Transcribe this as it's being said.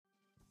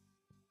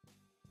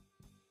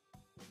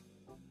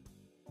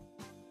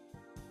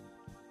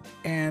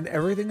and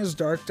everything is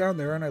dark down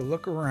there, and I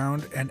look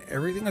around and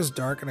everything is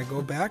dark, and I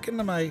go back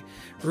into my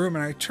room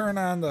and I turn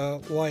on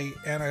the light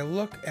and I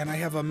look and I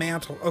have a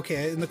mantle.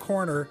 Okay, in the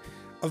corner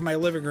of my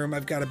living room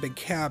I've got a big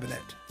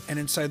cabinet, and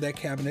inside that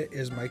cabinet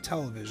is my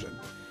television.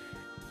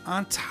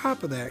 On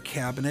top of that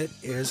cabinet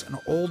is an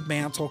old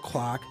mantle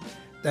clock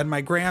that my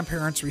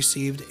grandparents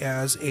received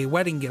as a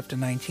wedding gift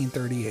in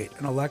 1938,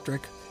 an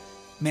electric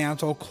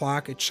mantle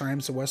clock. It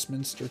chimes the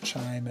Westminster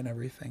chime and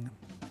everything.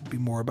 Be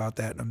more about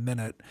that in a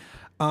minute.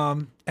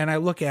 And I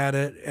look at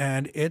it,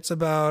 and it's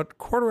about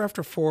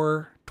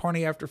 4:15,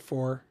 20 after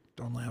 4.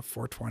 Don't laugh,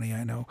 4:20,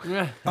 I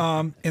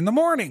know. In the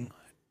morning.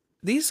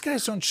 These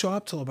guys don't show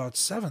up till about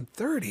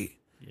 7:30.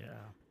 Yeah.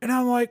 And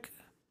I'm like,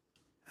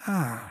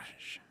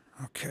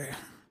 okay.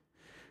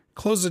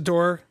 Close the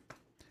door,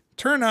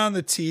 turn on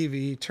the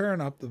TV,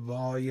 turn up the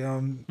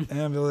volume,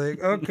 and be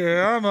like,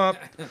 okay, I'm up.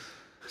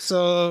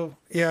 So,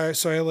 yeah,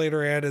 so I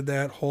later added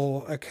that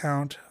whole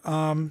account.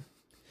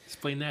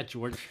 Explain that,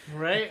 George.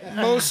 Right?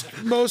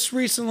 Most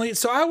recently,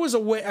 so I was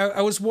awake.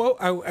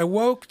 I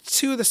woke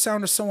to the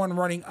sound of someone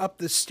running up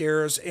the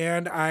stairs,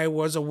 and I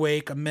was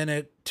awake a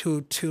minute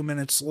to 2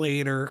 minutes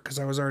later because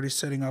I was already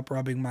sitting up,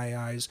 rubbing my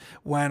eyes,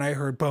 when I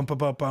heard bum bum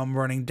bum bum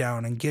running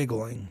down and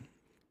giggling.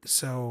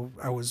 So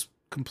I was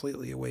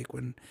completely awake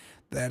when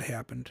that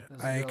happened.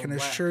 I can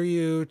assure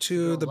you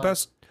to the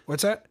best.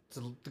 What's that? It's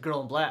the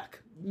girl in black.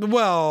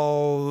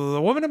 Well,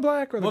 the woman in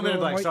black or the woman girl in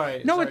black? white?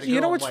 Sorry. No, sorry,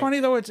 you know what's white. funny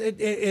though?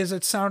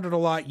 It sounded a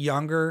lot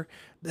younger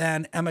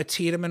than Emma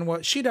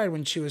Tiedemann. She died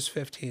when she was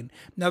 15.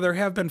 Now there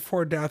have been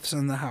 4 deaths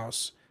in the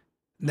house.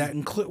 That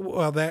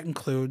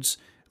includes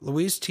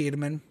Louise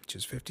Tiedemann, which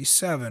is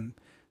 57.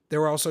 There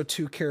were also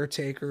 2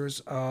 caretakers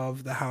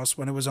of the house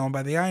when it was owned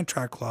by the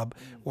Eintracht Club.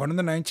 One in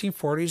the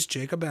 1940s,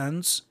 Jacob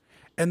Enns,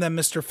 and then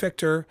Mr.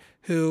 Fichter,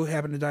 who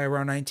happened to die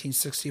around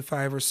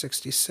 1965 or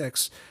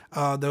 66.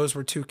 Those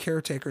were 2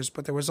 caretakers,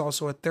 but there was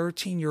also a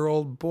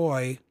 13-year-old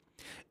boy,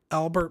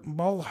 Albert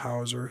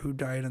Mulhauser, who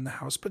died in the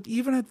house. But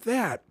even at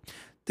that,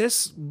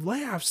 this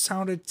laugh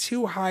sounded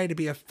too high to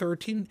be a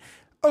 13.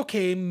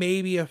 Okay,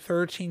 maybe a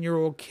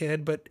 13-year-old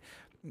kid, but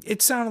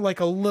it sounded like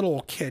a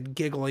little kid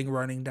giggling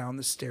running down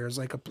the stairs,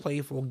 like a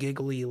playful,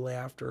 giggly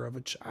laughter of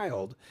a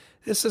child.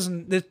 This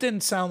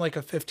didn't sound like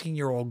a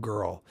 15-year-old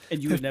girl.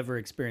 And you had never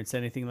experienced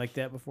anything like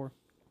that before?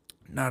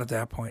 Not at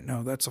that point,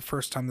 no. That's the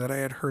first time that I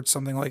had heard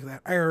something like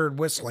that. I heard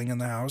whistling in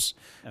the house.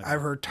 Okay.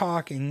 I've heard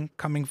talking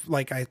coming,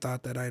 like I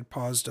thought that I had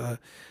paused a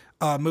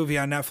movie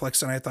on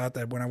Netflix, and I thought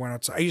that when I went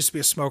outside, I used to be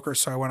a smoker,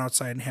 so I went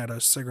outside and had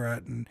a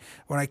cigarette, and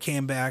when I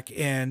came back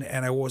in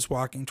and I was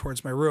walking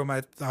towards my room,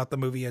 I thought the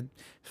movie had,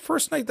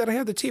 first night that I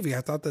had the TV, I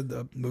thought that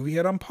the movie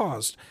had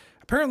unpaused.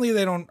 Apparently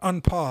they don't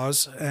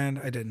unpause, and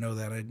I didn't know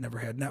that. I'd never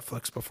had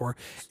Netflix before.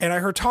 And I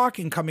heard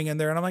talking coming in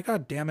there, and I'm like, oh,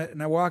 damn it.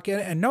 And I walk in,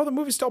 and no, the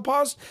movie's still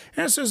paused.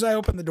 And as soon as I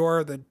opened the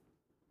door,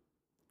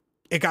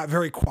 it got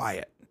very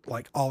quiet.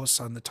 Like, all of a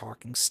sudden, the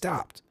talking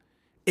stopped.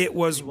 It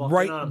was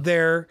right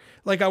there.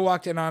 Like, I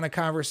walked in on a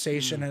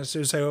conversation, and as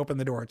soon as I opened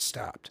the door, it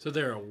stopped. So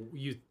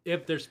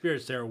if they're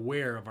spirits, they're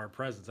aware of our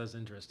presence. That's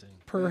interesting.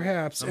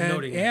 Perhaps.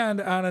 And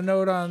on a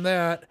note on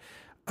that,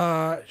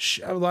 a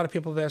lot of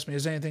people have asked me,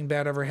 has anything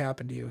bad ever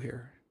happened to you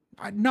here?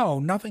 No,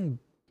 nothing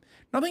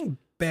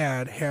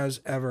bad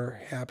has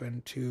ever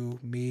happened to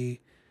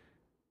me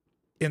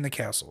in the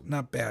castle.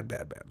 Not bad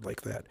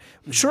like that.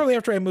 Mm-hmm. Shortly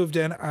after I moved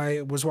in,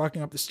 I was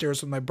walking up the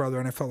stairs with my brother,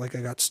 and I felt like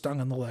I got stung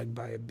in the leg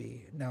by a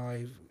bee. Now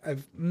I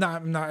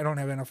don't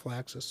have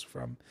anaphylaxis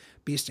from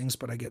bee stings,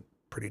 but I get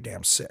pretty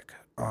damn sick.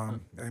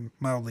 I'm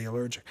mildly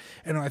allergic.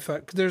 And I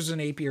thought, there's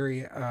an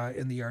apiary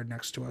in the yard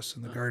next to us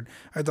in the garden.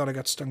 I thought I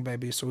got stung by a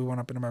bee, so we went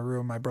up into my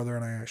room. My brother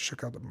and I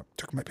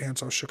took my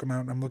pants off, shook them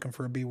out, and I'm looking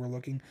for a bee. We're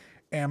looking,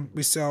 and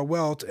we saw a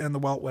welt, and the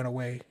welt went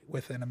away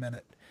within a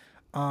minute.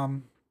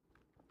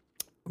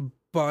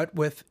 But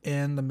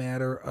within the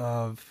matter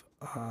of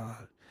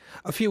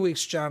a few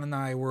weeks, John and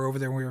I were over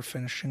there and we were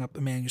finishing up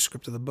the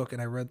manuscript of the book, and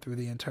I read through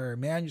the entire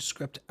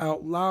manuscript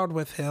out loud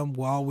with him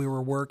while we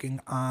were working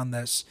on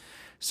this.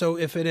 So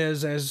if it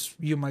is, as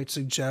you might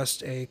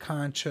suggest, a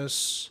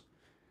conscious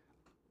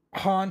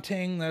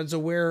haunting that's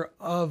aware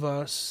of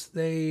us,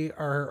 they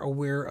are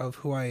aware of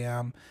who I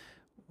am,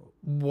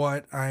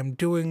 what I'm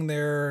doing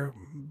there,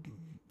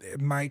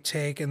 my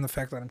take, and the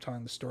fact that I'm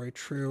telling the story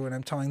true, and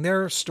I'm telling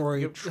their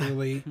story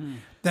truly,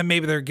 then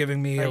maybe they're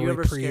giving me a reprieve. Are you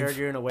ever scared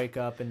you're going to wake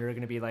up and they're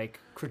going to be like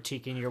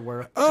critiquing your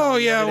work? Oh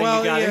yeah,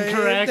 well,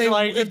 incorrect.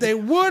 If they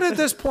would at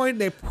this point,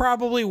 they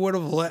probably would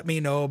have let me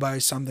know by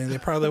something. They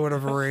probably would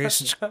have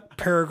erased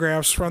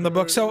paragraphs from the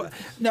book. So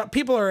now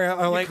people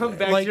are like, come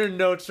back, your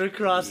notes are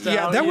crossed out.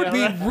 Yeah, that would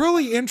be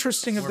really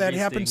interesting if that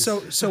happened.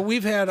 So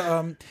we've had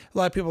a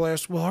lot of people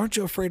ask, well, aren't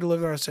you afraid to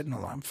live there? I said, no,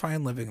 I'm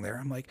fine living there.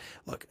 I'm like,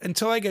 look,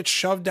 until I get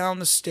shoved shoved down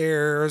the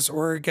stairs,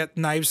 or get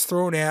knives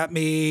thrown at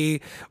me,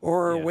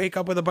 or wake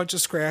up with a bunch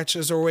of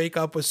scratches, or wake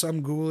up with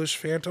some ghoulish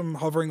phantom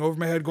hovering over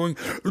my head going,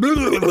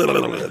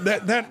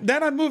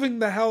 then I'm moving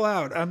the hell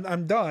out.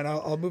 I'm done.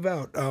 I'll move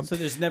out. So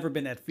there's never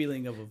been that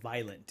feeling of a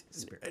violent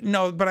spirit.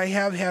 No, but I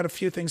have had a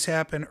few things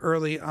happen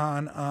early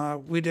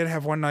on. We did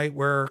have one night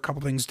where a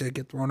couple things did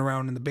get thrown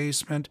around in the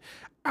basement.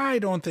 I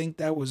don't think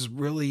that was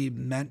really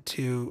meant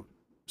to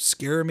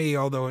scare me,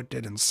 although it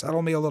did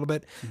unsettle me a little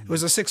bit. It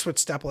was a 6-foot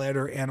step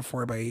ladder and a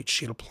 4x8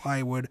 sheet of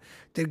plywood.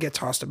 Did get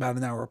tossed about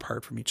an hour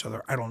apart from each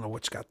other. I don't know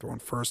which got thrown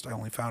first. I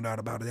only found out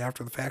about it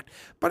after the fact,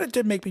 but it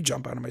did make me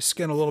jump out of my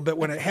skin a little bit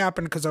when it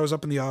happened because I was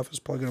up in the office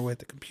plugging away at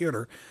the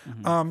computer.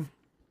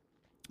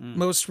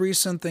 Most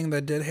recent thing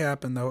that did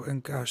happen, though,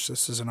 and gosh,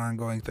 this is an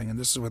ongoing thing, and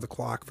this is where the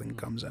clock thing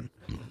comes in.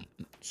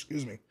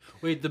 Excuse me.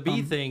 Wait, the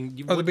bee thing.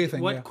 the bee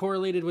thing, What yeah.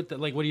 correlated with the,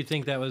 like, what do you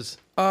think that was?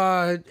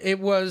 It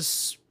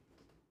was,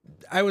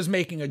 I was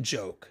making a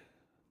joke,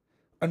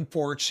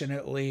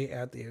 unfortunately,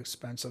 at the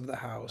expense of the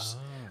house.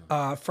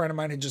 A friend of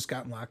mine had just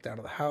gotten locked out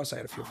of the house. I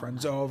had a few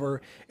friends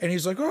over, and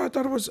he's like, "Oh, I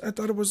thought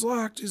it was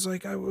locked." He's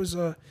like, "I was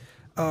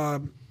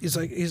he's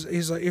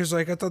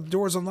like, I thought the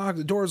door's unlocked.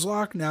 The door's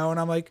locked now." And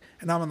I'm like,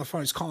 and I'm on the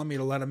phone. He's calling me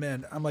to let him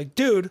in. I'm like,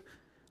 "Dude,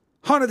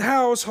 haunted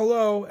house,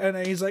 hello." And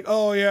he's like,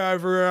 "Oh yeah, I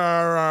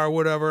forgot,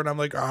 whatever." And I'm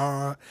like,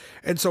 "Ah."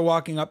 And so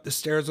walking up the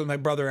stairs with my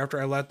brother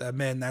after I let them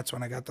in, that's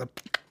when I got to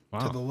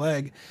the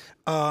leg.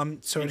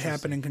 So it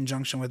happened in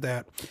conjunction with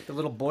that. The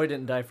little boy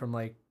didn't die from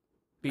like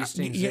bee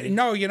stings. Yeah, did he?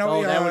 no, you know,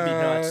 Oh, that would be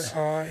nuts.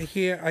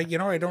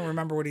 I don't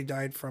remember what he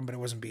died from, but it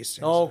wasn't bee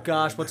stings. Oh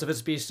gosh, what's if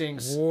it's bee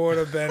stings? Would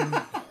have been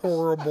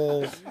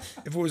horrible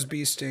if it was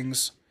bee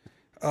stings.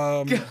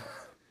 I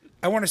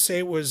want to say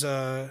it was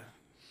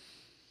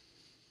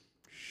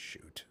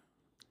shoot.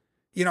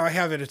 You know, I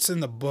have it. It's in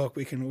the book.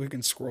 We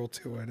can scroll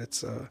to it.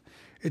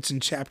 It's in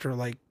chapter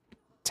like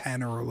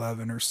 10 or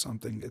 11 or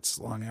something. It's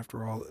long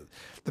after all.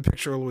 The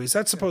picture of Louise.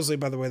 That's supposedly,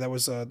 by the way, that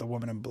was the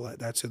woman in black.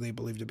 That's who they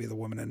believe to be the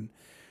woman in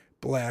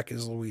black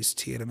is Louise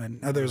Tiedemann.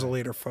 Now there's a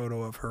later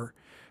photo of her.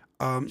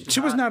 She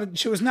was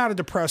not a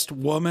depressed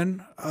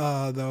woman,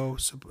 though,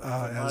 as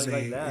like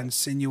they that.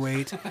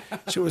 insinuate.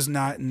 She was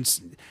not.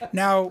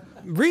 Now,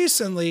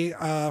 recently,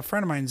 a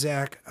friend of mine,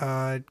 Zach,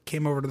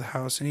 came over to the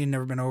house, and he'd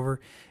never been over.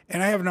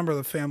 And I have a number of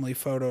the family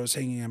photos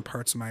hanging in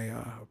parts of my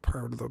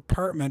part of the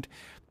apartment.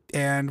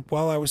 And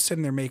while I was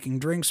sitting there making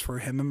drinks for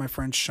him and my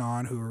friend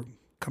Sean, who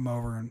come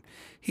over, and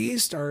he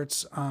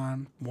starts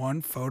on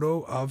one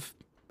photo of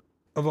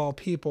all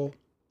people,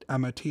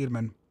 Emma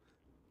Tiedemann.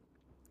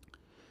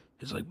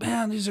 He's like,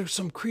 "Man, these are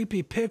some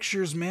creepy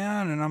pictures,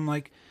 man." And I'm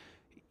like,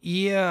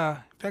 "Yeah."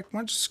 In fact,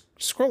 why don't you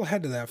scroll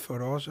ahead to that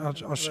photo?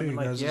 I'll show you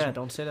Like, guys. yeah,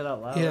 don't say that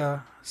out loud.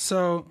 Yeah.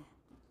 So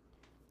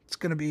it's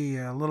gonna be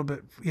a little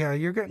bit. Yeah,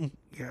 you're getting.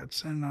 Yeah,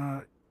 it's in.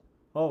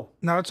 Oh,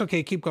 No, it's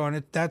okay. Keep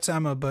going. That's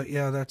Emma, but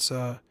yeah, that's.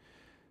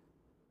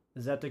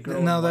 is that the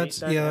girl? No, in white that's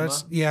then, yeah, Emma?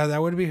 that's yeah, that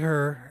would be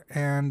her.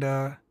 And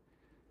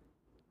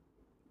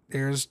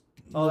there's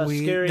Oh, that's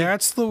Louise. scary.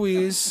 That's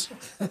Louise.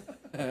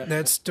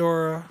 That's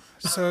Dora.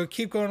 So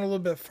keep going a little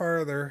bit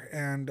farther,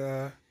 and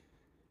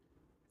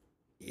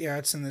yeah,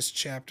 it's in this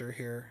chapter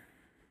here.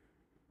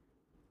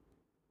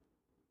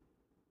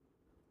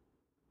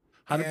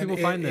 How do And people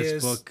it find this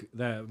is book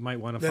that might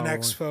want to The follow?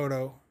 next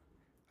photo.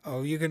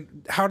 Oh, you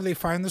can. How do they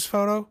find this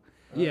photo?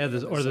 Yeah,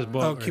 this book.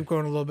 Oh, or- keep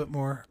going a little bit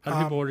more. How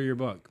do people order your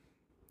book?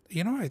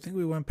 You know, I think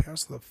we went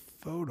past the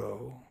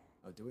photo.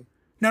 Oh, do we?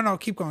 No,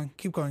 keep going.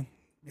 Keep going.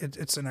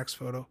 It's the next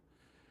photo.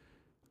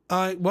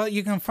 Well,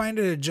 you can find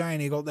it at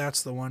Giant Eagle.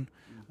 That's the one.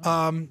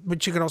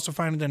 But you can also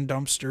find it in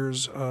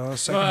dumpsters,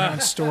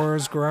 secondhand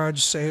stores,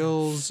 garage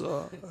sales.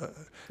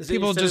 Is it-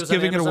 People you said just was on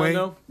giving it Amazon, away.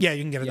 though? Yeah,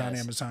 you can get it on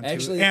Yes. Amazon too,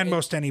 Actually, and it-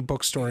 most any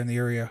bookstore in the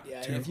area.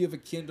 Yeah, too. and if you have a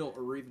Kindle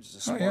or even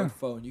just a Oh, yeah.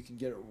 smartphone, you can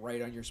get it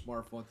right on your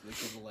smartphone through the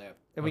Kindle app.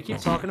 And we keep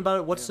talking about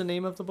it. What's the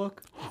name of the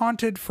book?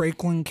 Haunted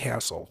Franklin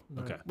Castle.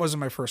 Okay. Wasn't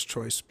my first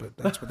choice, but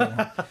that's what I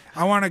want.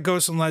 I want a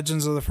Ghosts and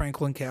Legends of the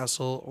Franklin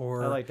Castle,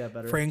 or I like that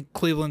better.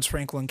 Cleveland's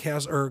Franklin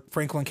Castle, or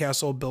Franklin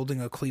Castle Building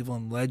a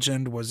Cleveland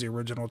Legend was the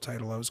original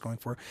title I was going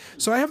for.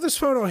 So I have this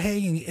photo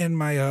hanging in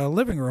my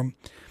living room,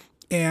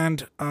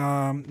 and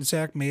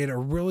Zach made a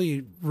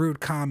really rude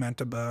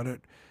comment about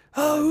it.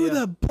 "Oh, who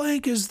the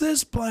blank is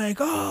this blank?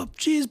 Oh,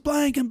 she's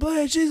blank and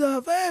blank. She's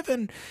a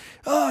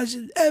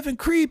she's effing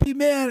creepy,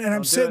 man." And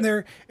I'm sitting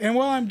there, and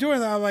while I'm doing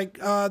that, I'm like,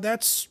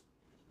 that's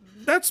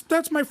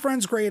my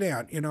friend's great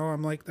aunt. You know,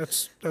 I'm like,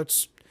 that's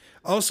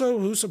also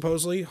who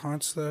supposedly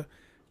haunts the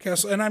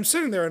castle. And I'm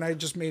sitting there, and I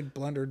just made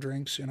blender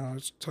drinks. You know, I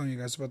was telling you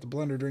guys about the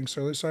blender drinks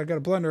earlier. So I got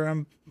a blender,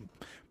 and I'm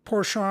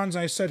pour Sean's,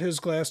 and I set his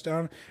glass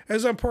down.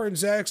 As I'm pouring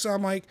Zach's,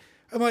 I'm like,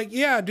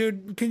 "Yeah,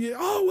 dude, can you?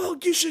 Oh, well,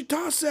 you should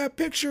toss that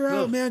picture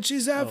out, man.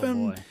 She's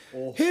effing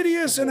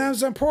hideous." And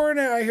as I'm pouring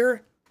it, I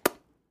hear,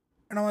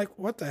 and I'm like,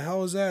 "What the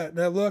hell is that?" And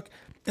I look,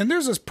 and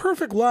there's this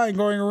perfect line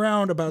going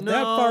around about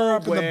that far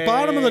up in the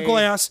bottom of the way.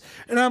 glass,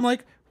 and I'm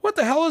like, "What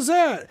the hell is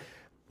that?"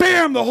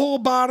 Bam! The whole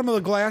bottom of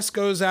the glass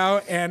goes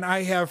out, and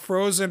I have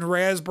frozen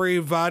raspberry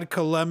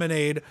vodka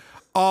lemonade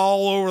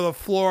all over the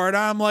floor, and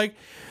I'm like,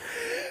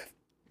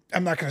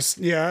 I'm not gonna,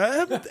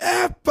 yeah,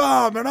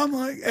 F-bomb. And I'm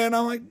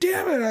like,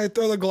 damn it. I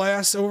throw the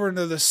glass over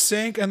into the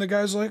sink, and the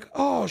guy's like,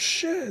 oh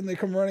shit. And they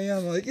come running in.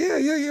 I'm like,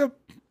 yeah.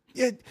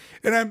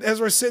 And as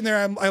we're sitting there,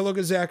 I look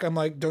at Zach. I'm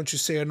like, don't you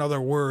say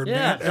another word,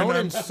 Yeah, man. don't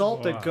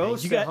insult the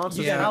ghost that haunts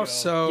his house.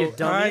 So you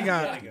dummy.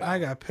 I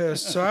got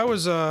pissed. So I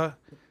was, so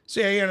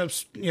yeah, he ended up,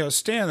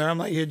 standing there. I'm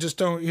like, you just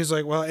don't, he's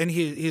like, well, and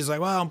he's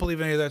like, well, I don't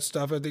believe any of that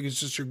stuff. I think it's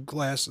just your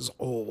glass is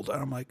old.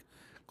 And I'm like,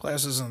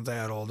 glass isn't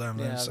that old. I'm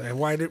gonna say,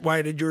 why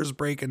did yours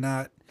break and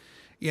not,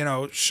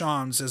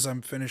 Sean's as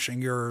I'm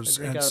finishing yours?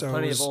 They and got so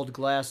plenty of old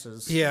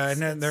glasses. Yeah,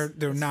 and then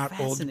they're not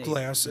old Fascinating.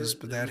 glasses,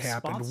 but The that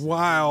happened responses,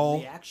 while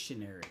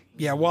reactionary.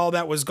 yeah, while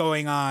that was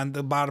going on,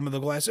 the bottom of the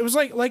glass. It was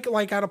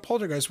like out of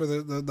Poltergeist,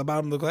 where the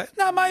bottom of the glass,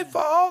 not my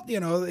fault,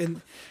 in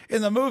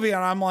the movie.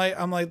 And I'm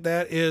like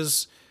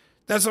that's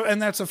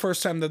the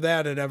first time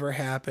that had ever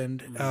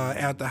happened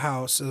at the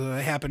house.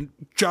 It happened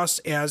just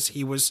as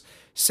he was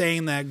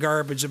saying that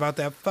garbage about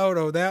that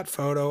photo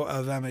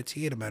of Emma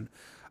Tiedemann.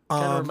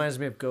 Kind of reminds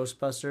me of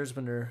Ghostbusters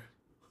when they're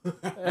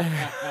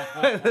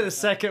the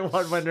second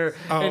one when they're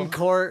in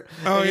court.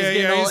 Oh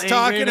yeah. He's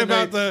talking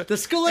about the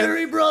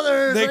Scoleri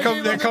brothers. They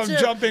come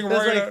jumping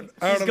right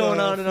out he's of going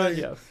the on and on.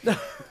 thing. Yeah.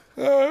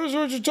 Here's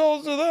what you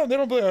told to them. They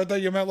don't believe. I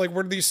thought you meant like,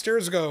 where do these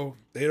stairs go?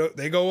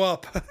 They go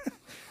up.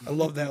 I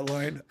love that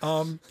line.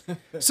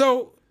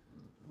 So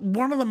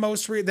one of the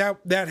most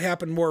that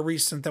happened more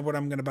recent than what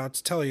I'm about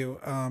to tell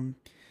you.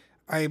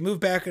 I moved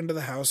back into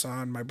the house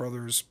on my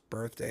brother's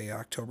birthday,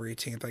 October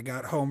 18th. I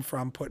got home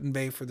from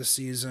Put-in-Bay for the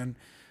season.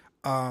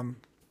 And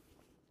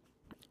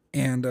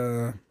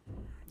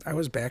I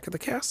was back at the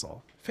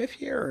castle. 5th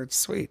year. It's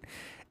sweet.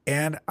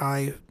 And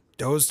I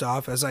dozed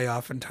off, as I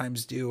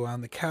oftentimes do,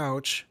 on the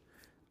couch,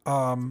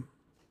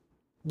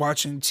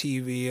 watching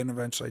TV, and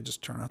eventually I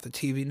just turn off the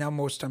TV. Now,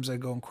 most times I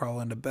go and crawl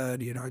into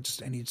bed.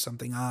 I need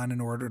something on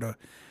in order to,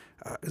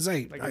 because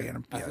I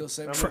feel the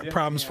same.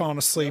 problems falling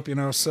asleep,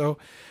 So,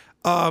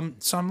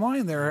 so I'm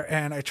lying there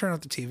and I turn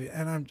off the TV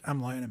and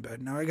I'm lying in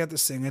bed. Now I got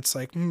this thing. It's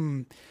like,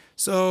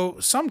 So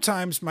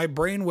sometimes my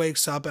brain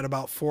wakes up at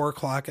about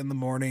 4:00 in the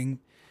morning.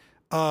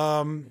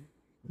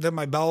 Then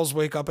my bowels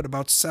wake up at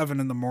about 7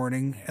 in the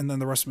morning, and then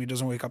the rest of me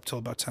doesn't wake up till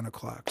about 10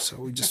 o'clock.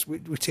 So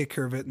we take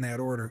care of it in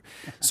that order.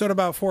 So at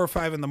about 4 or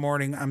 5 in the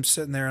morning, I'm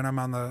sitting there and I'm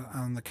on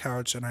the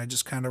couch, and I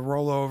just kind of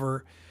roll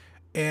over,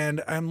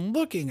 and I'm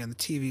looking, and the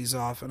TV's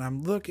off, and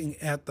I'm looking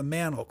at the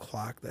mantle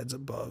clock that's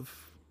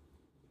above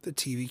the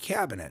TV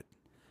cabinet,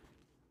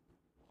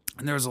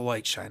 and there's a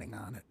light shining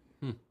on it.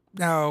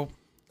 Now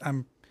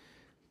I'm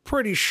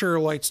pretty sure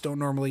lights don't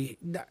normally.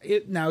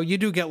 Now you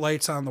do get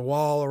lights on the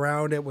wall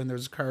around it when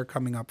there's a car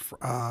coming up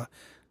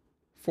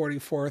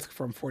 44th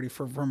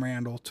from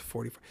Randall to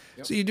 44th.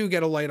 Yep. So you do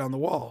get a light on the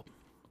wall.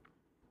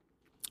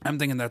 I'm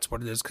thinking that's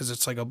what it is, because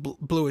it's like a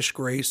bluish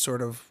gray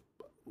sort of,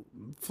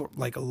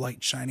 like a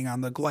light shining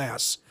on the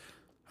glass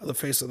of the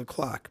face of the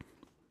clock.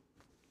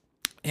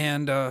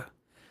 And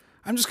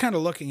I'm just kind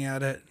of looking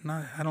at it, and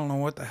I don't know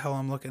what the hell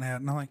I'm looking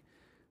at. And I'm like,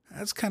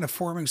 that's kind of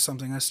forming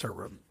something. I start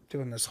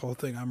doing this whole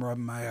thing. I'm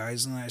rubbing my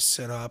eyes, and then I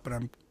sit up, and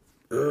I'm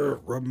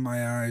rubbing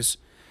my eyes.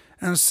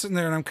 And I'm sitting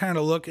there, and I'm kind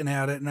of looking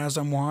at it. And as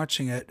I'm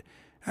watching it,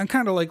 I'm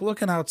kind of like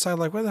looking outside,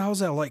 like, where the hell's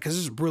that light? Because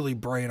it's really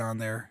bright on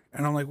there.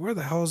 And I'm like, where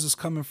the hell is this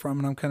coming from?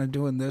 And I'm kind of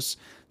doing this.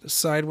 The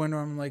side window,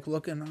 I'm like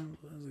looking on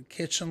the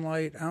kitchen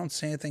light. I don't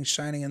see anything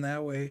shining in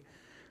that way.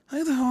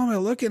 What the hell am I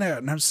looking at?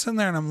 And I'm sitting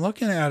there, and I'm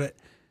looking at it.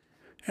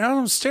 And as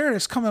I'm staring,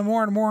 it's coming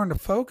more and more into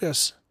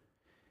focus.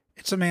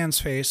 It's a man's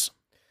face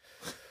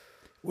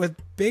with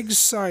big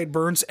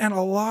sideburns and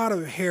a lot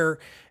of hair.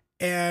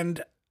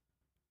 And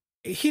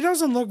he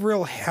doesn't look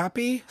real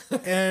happy.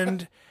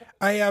 And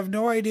I have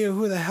no idea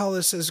who the hell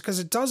this is, because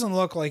it doesn't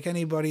look like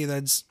anybody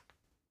that's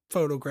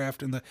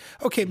photographed in the...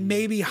 Okay,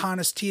 maybe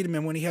Hannes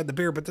Tiedemann when he had the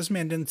beard, but this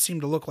man didn't seem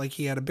to look like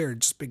he had a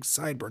beard, just big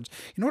sideburns.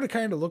 You know what it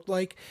kind of looked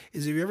like?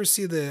 Is if you ever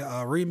see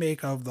the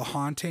remake of The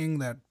Haunting,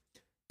 that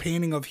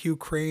painting of Hugh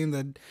Crane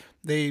that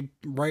they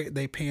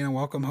paint in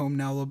Welcome Home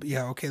Now.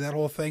 Yeah, okay, that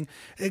whole thing.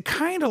 It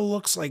kind of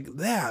looks like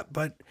that,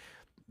 but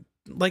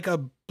like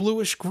a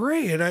bluish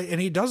gray,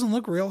 and he doesn't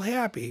look real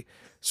happy.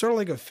 Sort of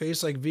like a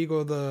face like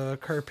Vigo the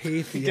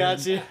Carpathian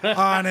Gotcha.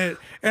 on it.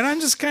 And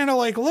I'm just kind of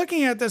like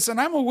looking at this, and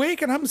I'm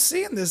awake and I'm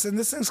seeing this, and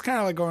this thing's kind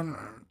of like going,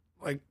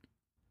 like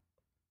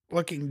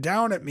looking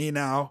down at me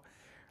now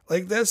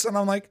like this. And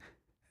I'm like,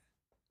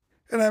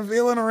 and I'm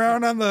feeling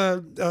around on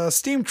the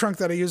steam trunk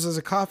that I use as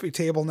a coffee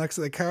table next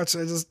to the couch.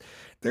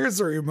 There's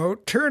the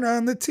remote. Turn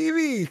on the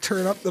TV.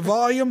 Turn up the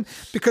volume,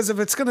 because if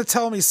it's going to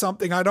tell me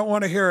something, I don't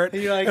want to hear it.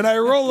 Like, and I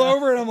roll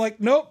over, and I'm like,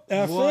 nope,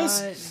 F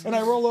this. And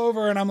I roll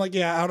over, and I'm like,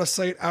 yeah, out of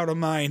sight, out of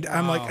mind.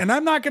 I'm like, and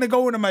I'm not going to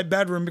go into my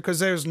bedroom because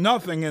there's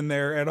nothing in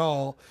there at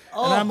all.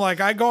 And I'm like,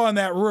 I go in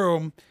that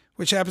room,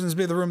 which happens to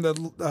be the room that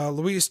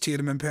Louise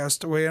Tiedemann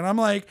passed away. And I'm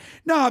like,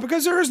 no,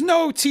 because there is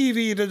no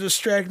TV to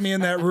distract me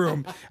in that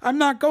room. I'm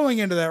not going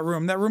into that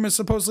room. That room is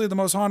supposedly the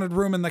most haunted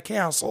room in the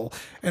castle.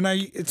 And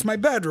it's my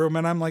bedroom.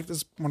 And I'm like, this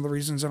is one of the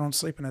reasons I don't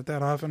sleep in it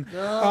that often.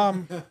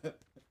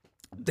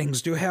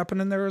 things do happen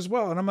in there as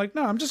well. And I'm like,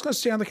 no, I'm just going to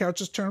stay on the couch,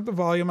 just turn up the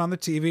volume on the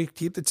TV,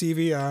 keep the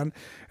TV on.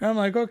 And I'm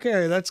like,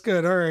 okay, that's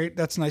good. All right,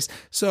 that's nice.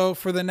 So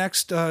for the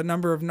next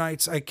number of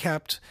nights, I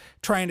kept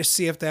trying to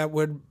see if that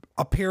would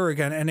appear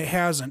again, and it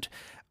hasn't.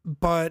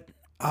 But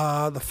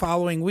the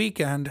following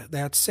weekend,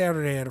 that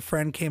Saturday, I had a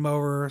friend came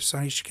over,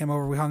 Sonny, she came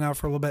over, we hung out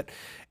for a little bit,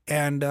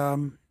 and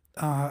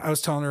I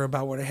was telling her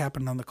about what had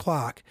happened on the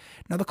clock.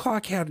 Now, the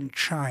clock hadn't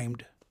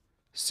chimed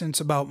since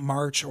about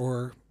March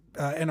or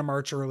end of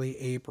March, early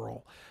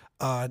April,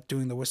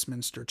 doing the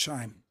Westminster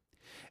chime.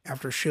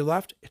 After she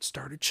left, it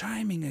started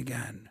chiming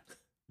again.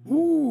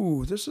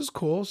 Ooh, this is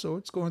cool. So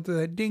it's going through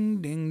that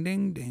ding, ding,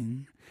 ding,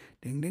 ding,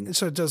 ding, ding.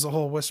 So it does the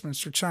whole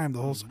Westminster chime.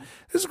 This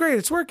is great.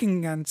 It's working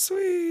again.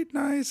 Sweet,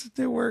 nice.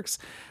 It works.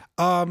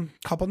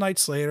 Couple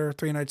nights later,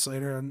 3 nights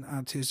later,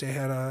 on Tuesday, I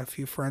had a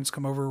few friends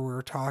come over. We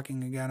were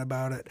talking again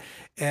about it.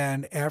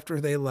 And after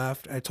they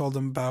left, I told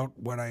them about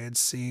what I had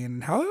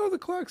seen, how the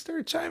clock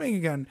started chiming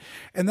again.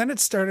 And then it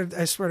started,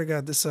 I swear to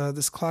God,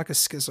 this clock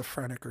is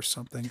schizophrenic or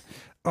something.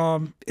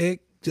 It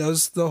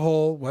does the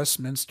whole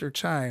Westminster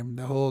chime,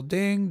 the whole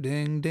ding,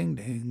 ding, ding,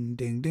 ding,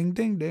 ding, ding,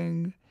 ding,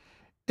 ding,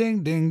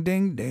 ding, ding,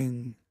 ding,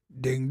 ding.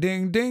 Ding,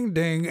 ding, ding,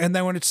 ding. And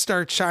then when it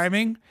starts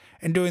chiming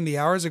and doing the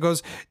hours, it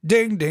goes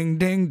ding, ding,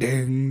 ding,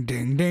 ding,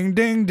 ding, ding,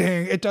 ding,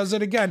 ding. It does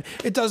it again.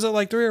 It does it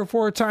like 3 or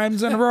 4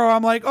 times in a row.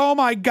 I'm like, oh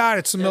my God,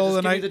 it's the middle of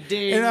the night.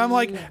 And I'm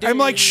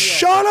like,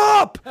 shut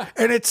up.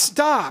 And it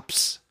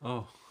stops.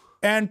 Oh.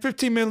 And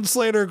 15 minutes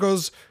later, it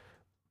goes,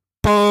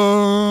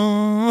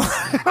 boom.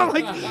 I'm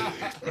like,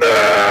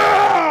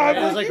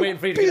 I was like waiting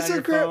for you to piece get on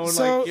of your crap. phone,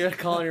 So- like you're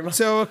calling your mom.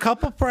 So a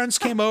couple friends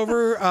came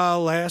over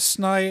last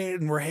night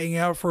and we're hanging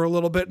out for a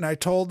little bit, and I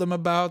told them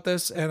about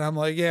this, and I'm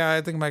like, yeah,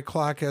 I think my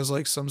clock has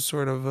like some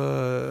sort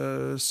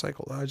of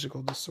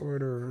psychological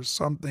disorder or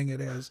something. It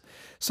has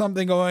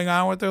something going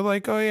on with. They're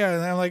like, oh yeah,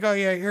 and I'm like, oh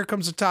yeah, here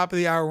comes the top of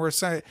the hour. We're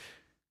saying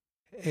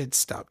it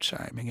stopped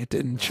chiming. It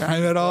didn't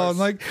chime at all. I'm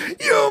like,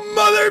 you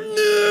mother,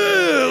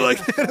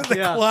 like the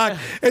Yeah. clock.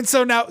 And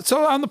so now,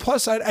 so on the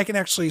plus side, I can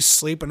actually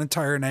sleep an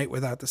entire night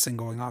without this thing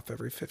going off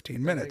every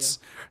 15 minutes.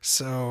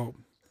 So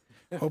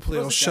hopefully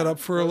it'll shut up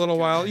for a little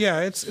while. Yeah,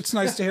 it's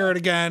nice to hear it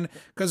again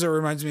because it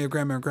reminds me of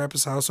Grandma and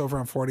Grandpa's house over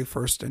on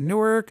 41st in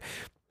Newark.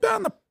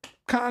 On the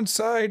con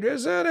side,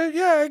 is that it?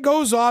 Yeah, it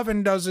goes off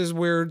and does his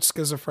weird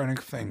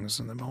schizophrenic things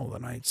in the middle of the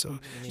night. So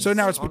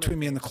now it's between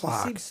me and the You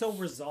clock. seem so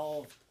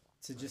resolved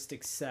to just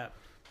accept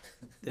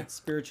that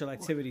spiritual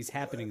activity is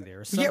happening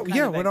there. Or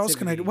Yeah. What else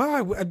can I do?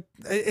 Well,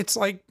 it's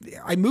like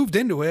I moved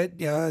into it.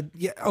 Yeah.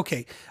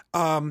 Okay.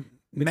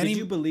 Did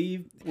you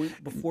believe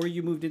before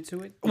you moved into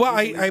it? Well,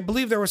 I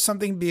believe there was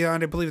something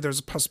beyond. I believe there was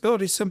a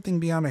possibility,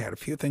 something beyond. I had a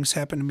few things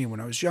happen to me when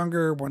I was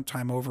younger. One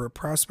time over at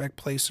Prospect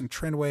Place in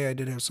Trinway, I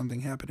did have something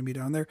happen to me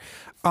down there.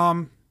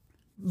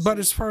 But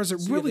as far as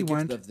it really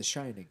went, of The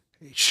Shining.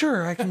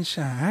 sure, I can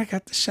shine. I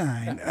got the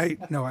shine.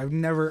 I've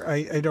never.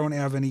 I don't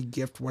have any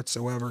gift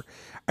whatsoever.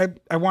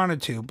 I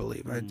wanted to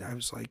believe. I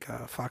was like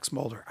Fox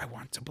Mulder. I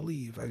want to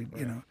believe.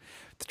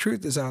 The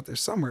truth is out there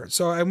somewhere.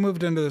 So I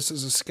moved into this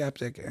as a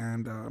skeptic,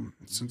 and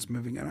since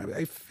moving in,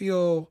 I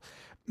feel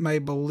my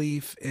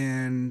belief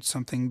in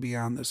something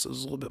beyond this is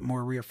a little bit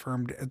more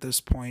reaffirmed at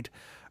this point.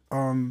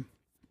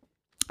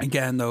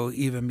 Again, though,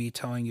 even me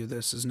telling you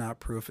this is not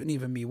proof, and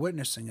even me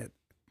witnessing it,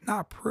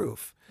 not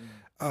proof.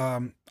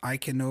 I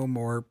can no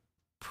more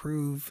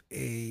prove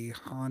a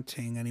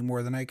haunting any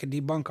more than I can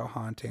debunk a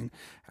haunting.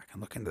 I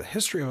can look into the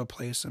history of a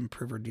place and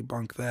prove or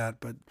debunk that,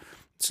 but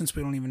since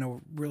we don't even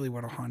know really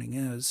what a haunting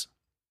is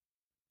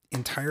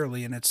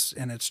entirely in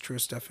its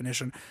truest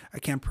definition, I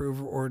can't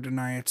prove or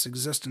deny its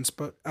existence.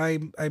 But I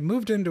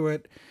moved into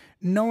it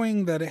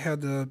knowing that it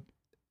had the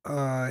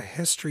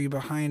history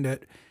behind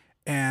it,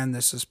 and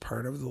this is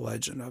part of the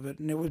legend of it,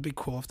 and it would be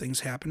cool if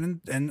things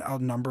happened, and a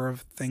number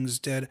of things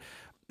did.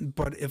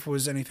 But if it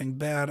was anything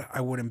bad, I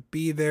wouldn't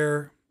be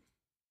there.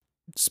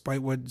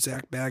 Despite what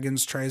Zach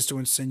Baggins tries to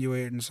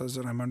insinuate and says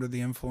that I'm under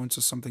the influence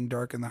of something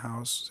dark in the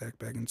house. Zach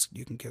Baggins,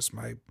 you can kiss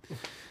my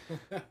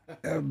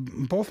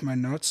both my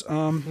nuts.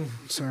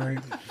 Sorry,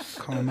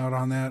 call him out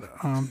on that.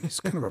 He's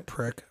kind of a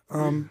prick.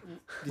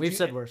 We've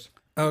said worse.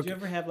 Did you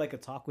ever have like a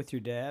talk with your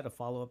dad, a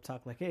follow-up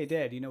talk, like, "Hey,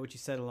 Dad, you know what you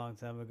said a long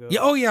time ago?" Yeah.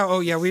 Oh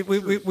yeah.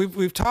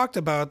 We've talked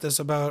about this.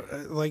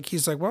 About like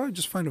he's like, well, I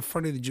just find it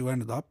funny that you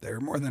ended up there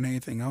more than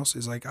anything else.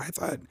 He's like, I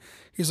thought.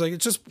 He's like,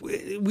 it's just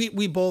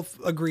we both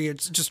agree.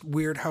 It's just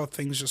weird how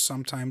things just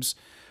sometimes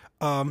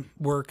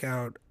work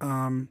out.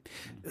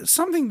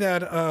 Something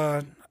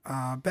that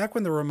back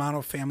when the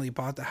Romano family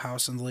bought the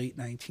house in the late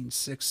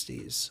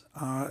 1960s,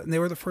 and they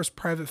were the first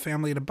private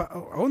family to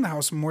own the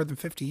house for more than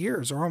 50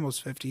 years, or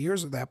almost 50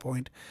 years at that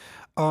point.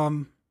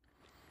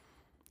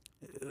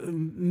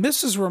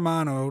 Mrs.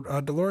 Romano,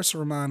 Dolores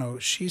Romano,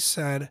 she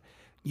said,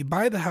 you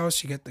buy the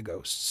house, you get the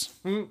ghosts.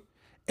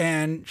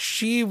 And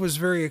she was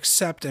very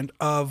acceptant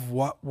of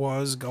what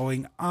was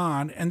going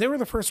on. And they were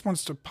the first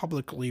ones to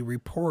publicly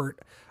report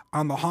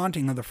on the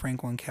haunting of the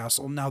Franklin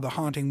Castle. Now, the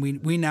haunting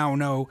we now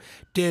know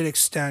did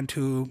extend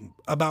to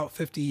about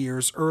 50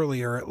 years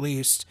earlier, at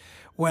least,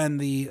 when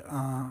the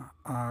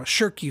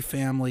Shirky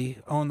family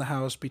owned the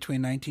house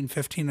between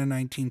 1915 and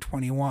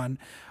 1921.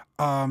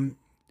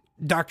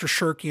 Dr.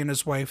 Shirky and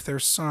his wife, their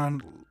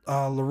son,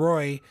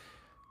 Leroy,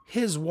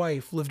 his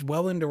wife lived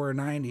well into her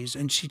 90s,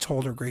 and she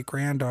told her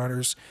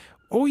great-granddaughters,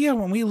 oh, yeah,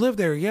 when we lived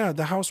there, yeah,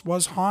 the house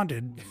was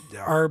haunted.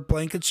 Our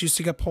blankets used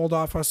to get pulled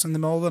off us in the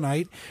middle of the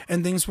night,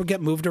 and things would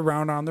get moved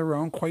around on their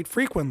own quite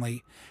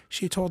frequently.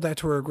 She told that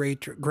to her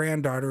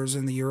great-granddaughters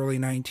in the early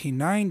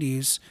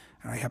 1990s,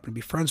 and I happen to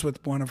be friends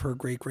with one of her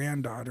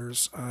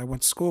great-granddaughters. I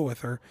went to school with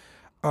her.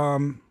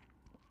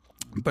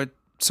 But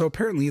so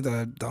apparently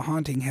the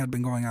haunting had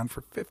been going on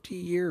for 50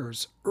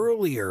 years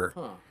earlier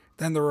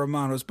than the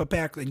Romanos. But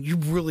back then, you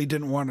really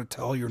didn't want to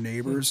tell your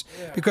neighbors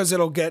because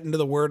it'll get into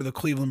the word of the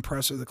Cleveland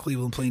Press or the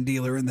Cleveland Plain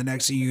Dealer. And the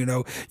next thing you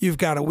know, you've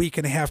got a week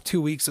and a half, 2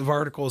 weeks of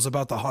articles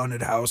about the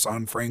haunted house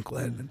on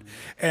Franklin.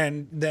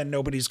 And then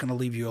nobody's going to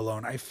leave you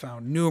alone. I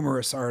found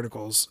numerous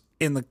articles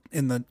in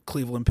the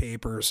Cleveland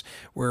papers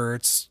where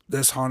it's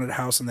this haunted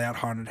house and that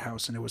haunted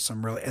house, and it was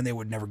some really, and they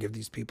would never give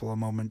these people a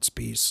moment's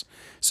peace.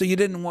 So you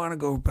didn't want to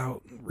go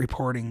about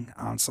reporting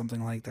on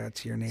something like that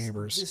to your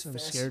neighbors. This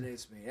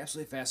fascinates me.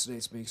 Absolutely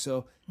fascinates me.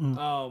 So,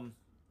 I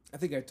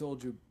think I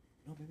told you.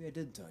 No, maybe I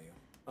didn't tell you.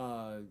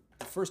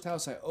 The first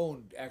house I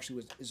owned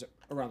actually is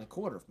around the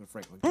corner from the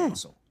Franklin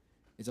Castle.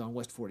 It's on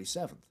West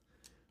 47th.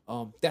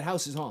 That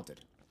house is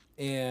haunted.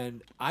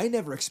 And I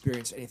never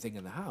experienced anything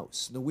in the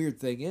house. And the weird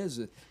thing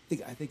is,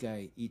 I think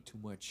I eat too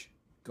much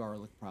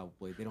garlic.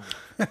 Probably they don't.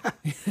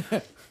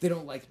 They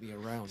don't like me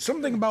around.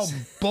 Something about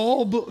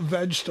bulb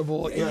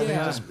vegetable,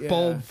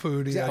 bulb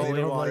food. Exactly.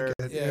 They don't Water.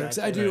 like it. Yeah, 'cause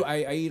I do.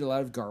 I eat a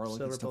lot of garlic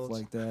Silver and stuff bullets.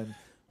 like that.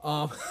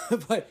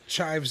 But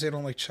Chives, they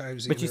don't like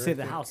chives But either. you say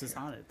the house is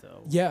haunted,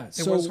 though. yeah,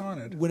 so was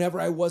haunted. whenever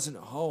I wasn't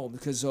home,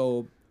 because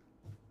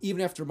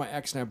even after my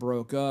ex and I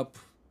broke up,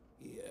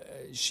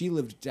 she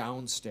lived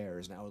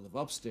downstairs and I would live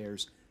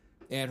upstairs,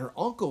 and her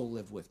uncle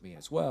lived with me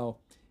as well,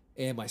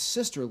 and my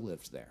sister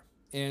lived there,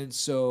 and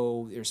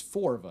so there's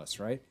 4 of us,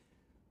 right?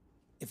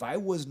 If I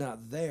was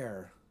not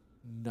there,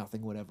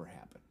 nothing would ever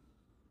happen.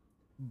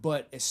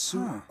 But as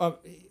soon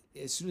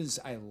as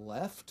I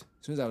left,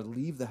 as soon as I would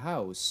leave the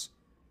house,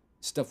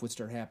 stuff would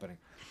start happening.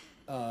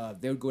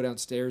 They would go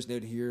downstairs and they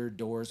would hear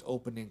doors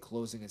opening,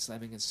 closing, and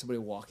slamming, and somebody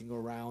walking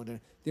around,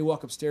 and they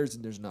walk upstairs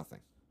and there's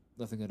nothing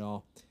at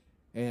all.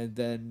 And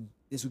then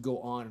this would go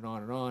on and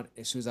on and on.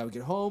 As soon as I would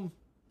get home,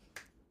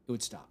 it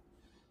would stop.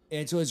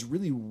 And so it's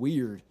really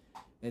weird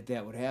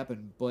that would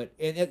happen. But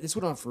this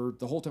went on for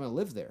the whole time I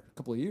lived there, a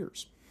couple of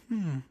years.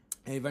 And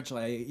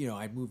eventually,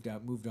 I moved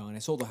on. I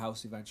sold the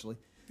house eventually.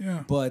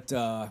 Yeah. But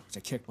which I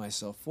kicked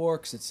myself for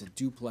because it's a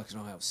duplex in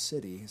Ohio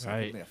City. So I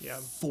Right. made a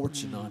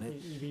fortune on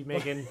it. You'd be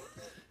making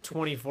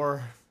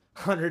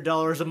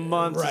 $2,400 a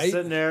month just Right,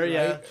 sitting there.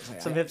 Yeah,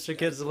 right. some hipster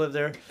kids that live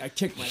there. I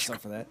kicked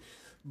myself for that.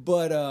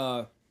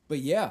 But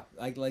yeah,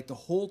 like the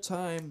whole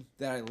time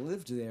that I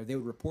lived there, they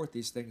would report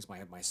these things.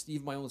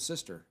 Even my own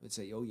sister would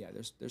say, "Oh yeah,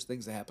 there's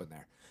things that happen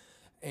there,"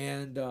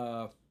 and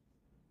but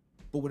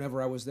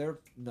whenever I was there,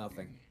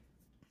 nothing.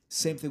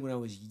 Same thing when I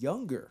was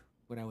younger.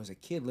 When I was a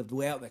kid, lived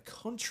way out in the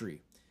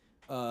country.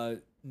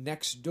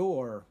 Next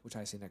door, which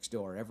I say next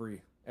door,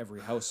 every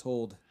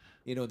household,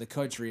 in the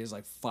country is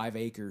like 5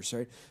 acres,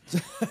 right?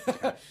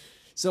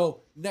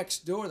 So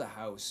next door, the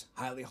house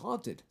highly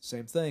haunted.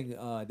 Same thing.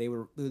 They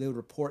would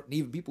report, and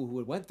even people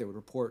who went there would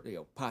report,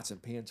 pots and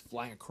pans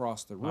flying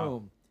across the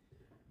room.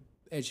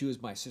 And she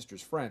was my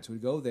sister's friend, so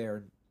we'd go there,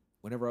 and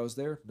whenever I was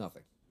there,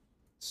 nothing.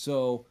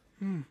 So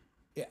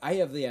I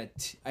have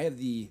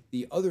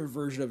the other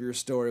version of your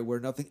story where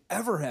nothing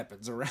ever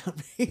happens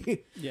around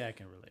me. Yeah, I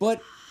can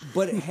relate.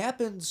 But it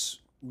happens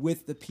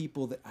with the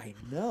people that I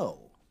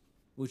know,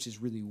 which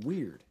is really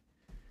weird.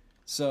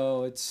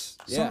 So it's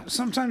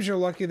Sometimes you're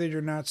lucky that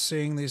you're not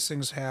seeing these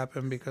things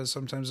happen because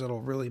sometimes it'll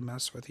really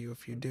mess with you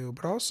if you do.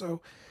 But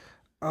also,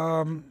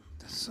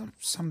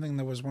 something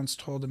that was once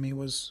told to me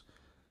was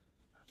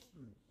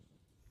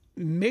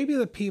maybe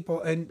the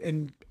people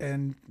and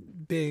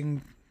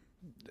being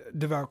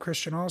devout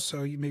Christian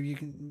also,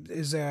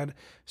 is that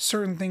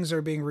certain things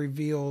are being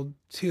revealed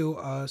to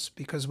us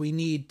because we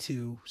need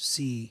to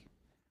see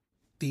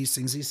these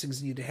things. These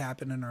things need to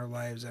happen in our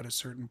lives at a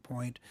certain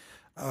point.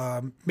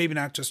 Maybe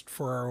not just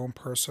for our own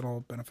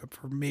personal benefit,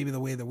 for maybe the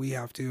way that we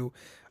have to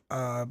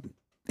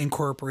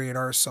incorporate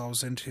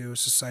ourselves into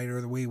society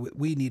or the way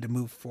we need to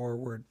move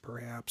forward,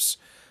 perhaps.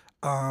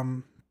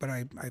 But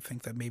I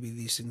think that maybe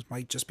these things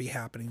might just be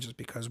happening just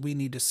because we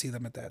need to see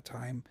them at that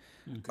time.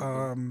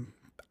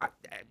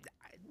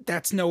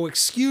 That's no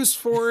excuse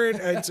for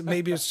it.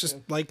 Maybe it's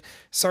just like,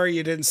 sorry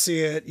you didn't see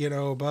it,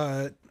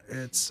 but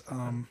it's...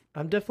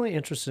 I'm definitely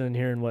interested in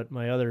hearing what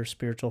my other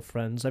spiritual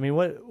friends. I mean,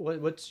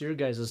 what's your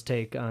guys'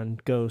 take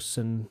on ghosts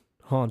and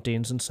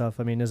hauntings and stuff?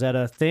 I mean, is that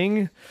a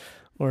thing,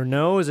 or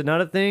no? Is it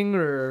not a thing,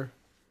 or?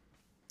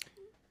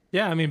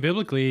 Yeah, I mean,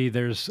 biblically,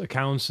 there's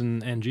accounts,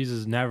 and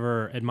Jesus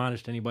never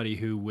admonished anybody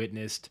who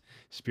witnessed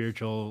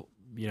spiritual,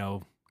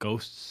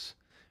 ghosts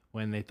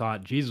when they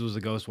thought Jesus was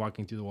a ghost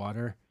walking through the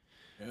water.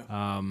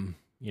 Yeah.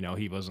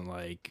 He wasn't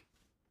like,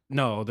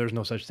 no, there's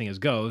no such thing as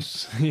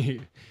ghosts.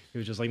 He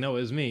was just like, no,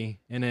 it was me.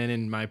 And then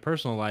in my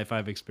personal life,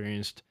 I've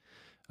experienced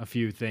a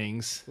few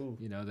things,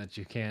 that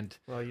you can't.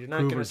 Well, you're not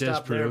prove going or to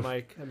stop there, disprove.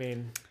 Mike. I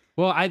mean,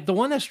 Well, the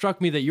one that struck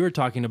me that you were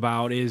talking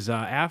about is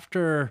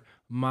after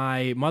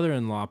my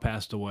mother-in-law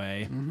passed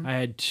away, I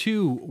had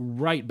 2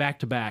 right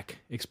back-to-back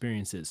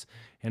experiences.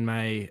 And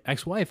my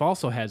ex-wife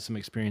also had some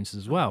experiences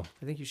as well.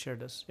 I think you shared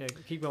this. Yeah,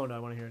 keep going. I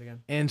want to hear it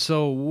again. And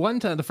so one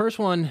time, the first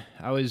one,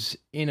 I was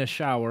in a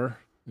shower.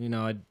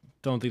 I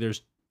don't think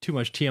there's too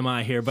much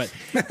TMI here, but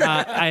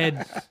I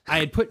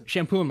had put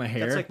shampoo in my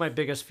hair. That's like my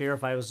biggest fear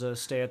if I was to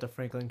stay at the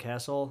Franklin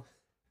Castle.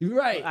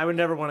 Right. I would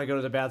never want to go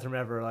to the bathroom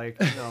ever. Like,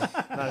 no.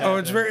 Oh,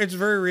 it's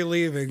very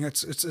relieving.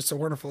 It's a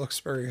wonderful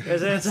experience.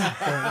 Is it?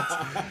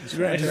 It's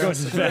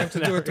fantastic. I have to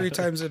do it 3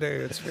 times a day.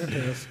 It's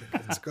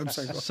fantastic. I'm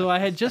sorry. So I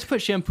had just put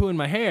shampoo in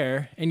my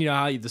hair, and you know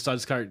how the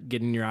suds start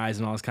getting in your eyes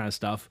and all this kind of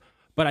stuff.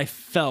 But I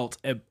felt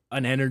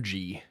an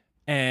energy,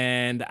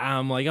 and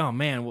I'm like, oh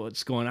man,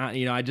 what's going on?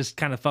 I just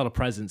kind of felt a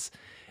presence,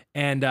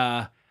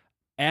 and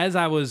as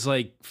I was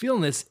like feeling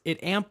this, it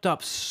amped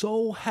up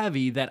so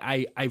heavy that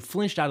I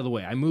flinched out of the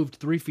way. I moved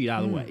 3 feet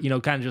out of the way,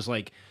 kind of just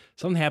like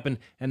something happened,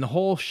 and the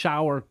whole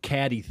shower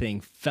caddy thing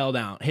fell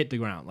down, hit the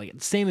ground, like at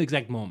the same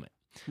exact moment.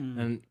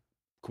 And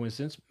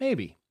coincidence?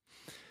 Maybe.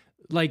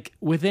 Like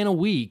within a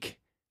week,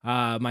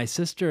 my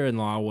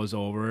sister-in-law was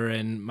over,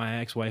 and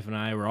my ex-wife and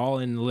I were all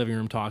in the living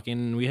room talking,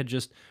 and we had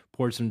just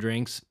poured some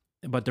drinks,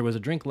 but there was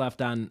a drink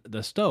left on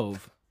the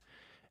stove,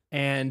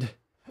 and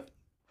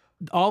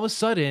all of a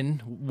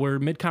sudden, we're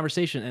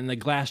mid-conversation, and the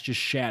glass just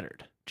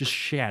shattered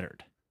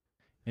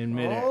in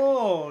midair.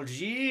 Oh,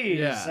 geez.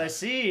 Yeah. I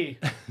see.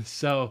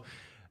 So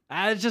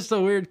it's just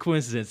a weird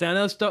coincidence. I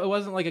know it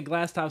wasn't like a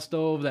glass top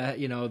stove that,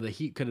 the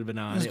heat could have been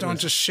on. Things don't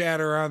just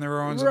shatter on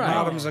their own. Right. The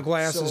bottoms of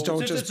glasses So-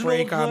 don't It's just an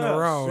break old on their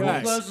glass. own. Old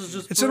Right. glasses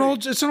just It's break.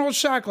 an old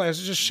shot glass.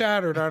 It just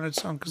shattered on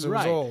its own because it was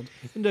Right. old.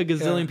 Into a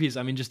gazillion pieces.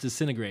 I mean, just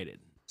disintegrated.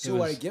 So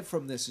what I get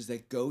from this is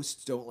that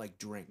ghosts don't like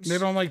drinks. They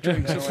don't like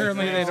drinks.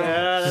 Apparently, they don't.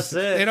 Yeah, that's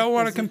it. They don't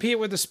want to compete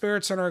with the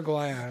spirits in our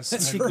glass. I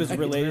think it was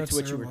related That's to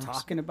what their you were remarks.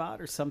 talking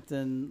about, or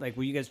something. Like,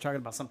 were you guys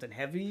talking about something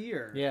heavy,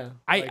 or Yeah.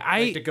 I-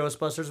 like the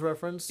Ghostbusters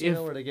reference, if-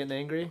 where they're getting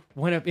angry.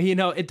 When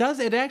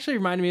it actually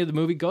reminded me of the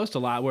movie Ghost a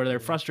lot, where they're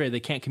frustrated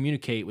they can't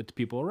communicate with the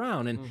people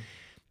around,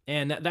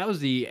 and that was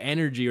the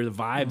energy or the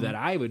vibe that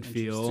I would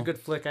feel. It's a good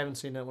flick. I haven't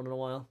seen that one in a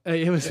while.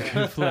 It was a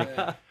good flick.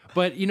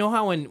 But you know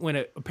how when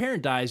a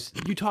parent dies,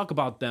 you talk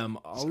about them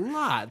a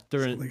lot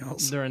during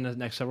the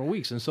next several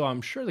weeks, and so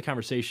I'm sure the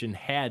conversation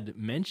had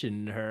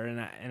mentioned her,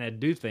 and I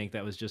do think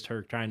that was just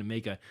her trying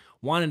to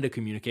wanting to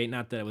communicate.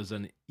 Not that it was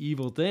an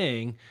evil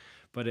thing,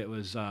 but it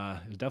was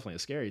definitely a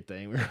scary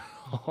thing. We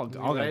all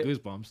got Right.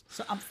 goosebumps.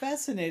 So I'm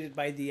fascinated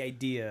by the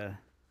idea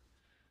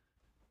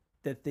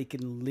that they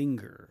can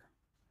linger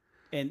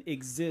and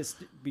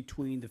exist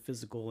between the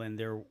physical and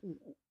their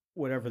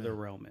whatever their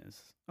realm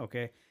is.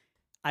 Okay,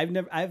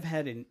 I've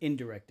had an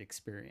indirect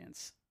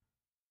experience.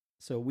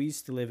 So we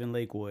used to live in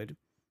Lakewood,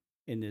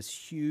 in this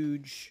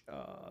huge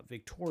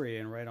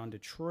Victorian right on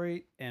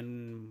Detroit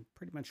and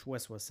pretty much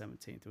West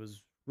 17th. It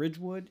was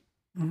Ridgewood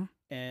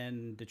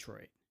and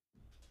Detroit.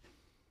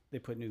 They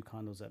put new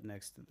condos up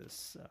next to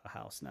this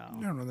house now.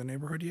 I don't know the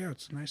neighborhood. Yeah,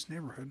 it's a nice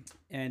neighborhood.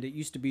 And it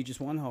used to be just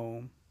one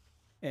home,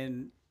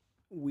 and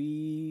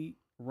we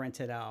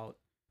rented out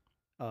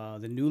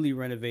the newly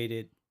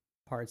renovated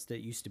parts that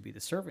used to be the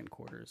servant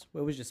quarters.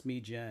 Well, it was just me,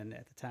 Jen,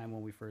 at the time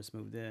when we first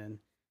moved in.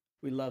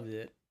 We loved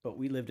it, but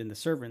we lived in the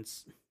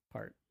servants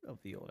part of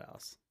the old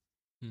house.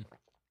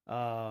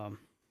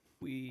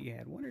 We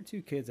had 1 or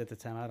 2 kids at the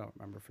time. I don't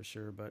remember for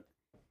sure, but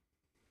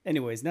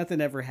anyways, nothing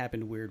ever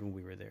happened weird when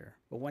we were there.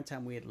 But one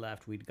time we had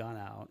left, we'd gone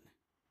out,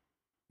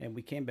 and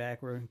we came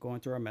back. We're going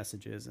through our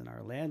messages, and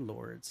our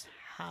landlord's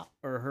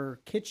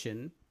her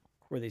kitchen,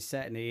 where they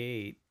sat and they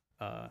ate,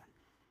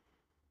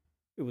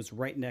 it was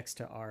right next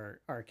to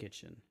our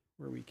kitchen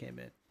where we came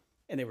in,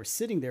 and they were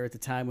sitting there at the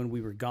time when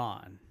we were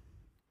gone,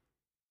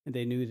 and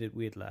they knew that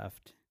we had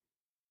left,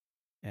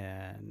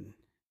 and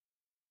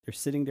they're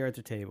sitting there at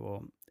the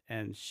table,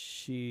 and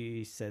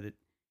she said that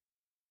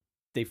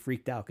they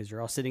freaked out because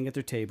they're all sitting at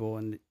their table,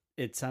 and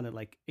it sounded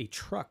like a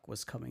truck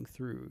was coming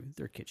through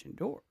their kitchen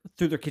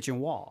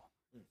wall,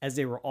 as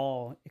they were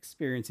all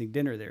experiencing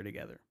dinner there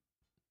together.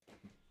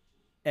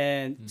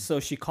 And so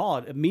she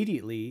called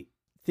immediately,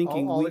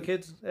 thinking All the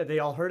kids, they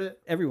all heard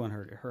it. everyone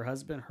heard it. Her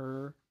husband,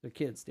 their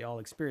kids, they all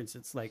experienced it.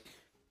 It's like,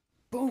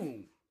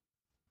 boom.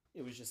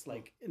 It was just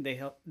like, and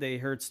they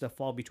heard stuff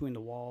fall between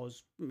the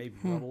walls, maybe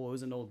rubble. It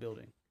was an old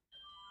building.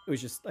 It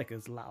was just like a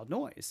loud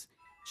noise.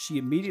 She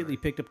immediately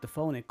picked up the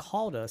phone and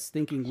called us,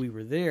 thinking we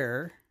were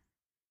there.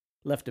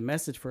 Left a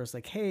message for us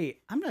like, hey,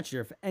 I'm not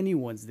sure if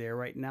anyone's there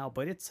right now,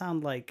 but it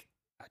sounded like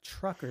a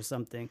truck or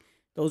something.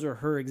 Those are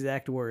her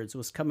exact words. It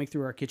was coming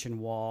through our kitchen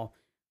wall.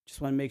 Just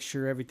want to make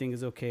sure everything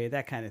is okay,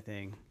 that kind of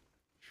thing.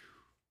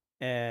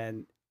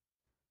 And,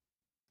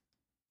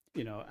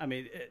 I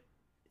mean,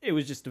 it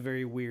was just a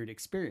very weird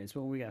experience.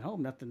 When we got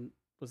home, nothing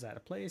was out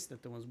of place.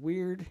 Nothing was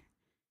weird.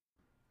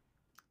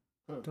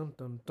 Dun,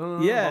 dun,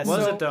 dun. Yeah, What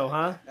was so- it though,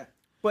 huh?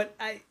 But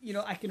I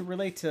can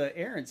relate to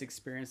Aaron's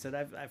experience that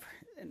I've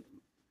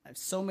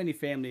so many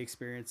family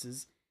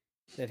experiences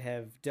that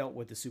have dealt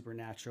with the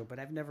supernatural, but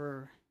I've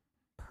never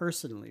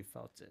personally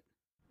felt it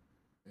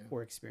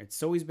or experienced.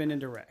 It's always been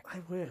indirect. I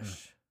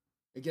wish.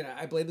 Again,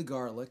 I blame the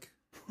garlic.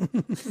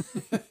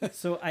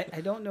 So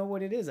I don't know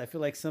what it is. I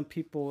feel like some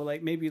people,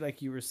 like maybe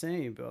like you were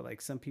saying, Bill,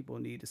 like some people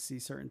need to see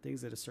certain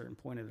things at a certain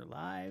point in their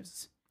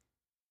lives.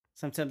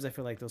 Sometimes I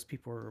feel like those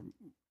people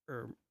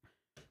are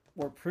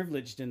more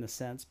privileged in the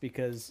sense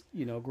because,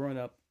 growing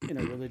up in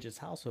a religious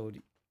household,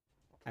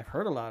 I've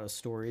heard a lot of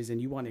stories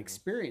and you want to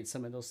experience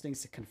some of those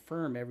things to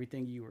confirm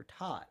everything you were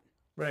taught.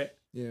 Right.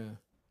 Yeah.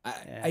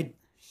 I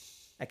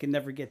can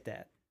never get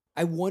that.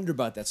 I wonder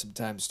about that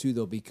sometimes too,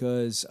 though,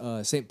 because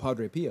Saint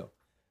Padre Pio,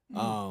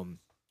 Oh,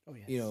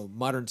 yes.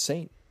 modern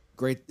saint,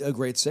 a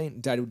great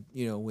saint, died,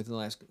 within the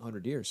last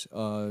 100 years.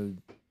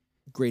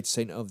 Great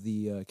saint of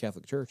the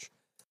Catholic Church.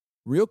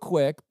 Real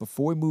quick,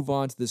 before we move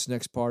on to this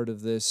next part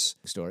of this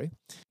story,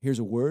 here's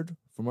a word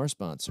from our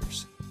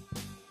sponsors.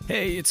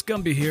 Hey, it's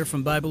Gumby here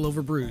from Bible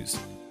Over Brews.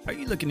 Are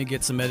you looking to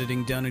get some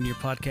editing done in your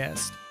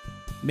podcast?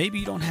 Maybe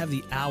you don't have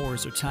the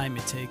hours or time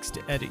it takes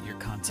to edit your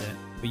content,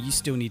 but you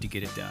still need to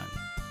get it done.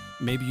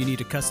 Maybe you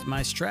need a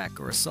customized track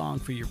or a song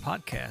for your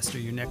podcast or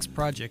your next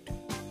project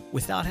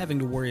without having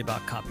to worry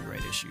about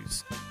copyright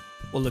issues.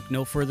 Well, look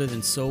no further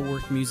than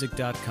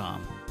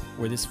soulworkmusic.com,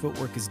 where this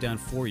footwork is done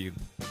for you.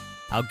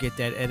 I'll get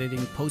that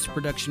editing,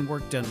 post-production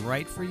work done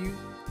right for you,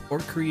 or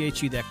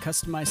create you that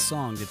customized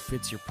song that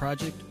fits your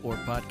project or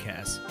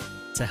podcast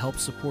to help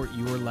support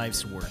your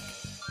life's work.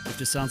 If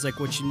this sounds like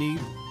what you need,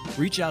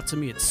 reach out to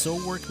me at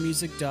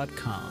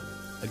soulworkmusic.com.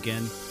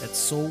 Again,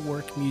 that's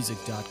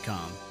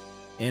soulworkmusic.com.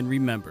 And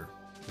remember,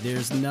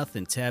 there's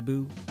nothing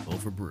taboo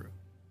over brew.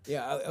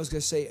 Yeah, I was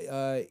going to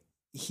say,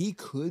 he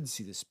could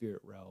see the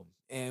spirit realm.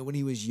 And when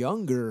he was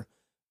younger,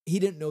 he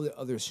didn't know that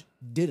others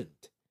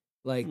didn't.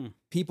 Like,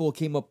 people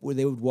came up where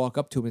they would walk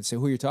up to him and say,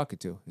 "Who are you talking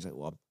to?" He's like,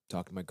 "Well, I'm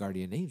talking to my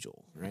guardian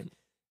angel," right?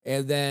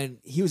 And then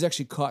he was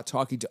actually caught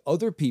talking to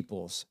other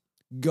people's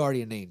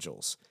guardian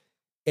angels.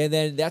 And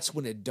then that's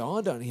when it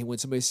dawned on him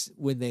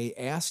when they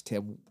asked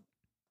him,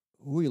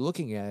 "Who are you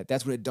looking at?"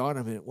 That's when it dawned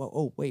on him,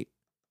 wait,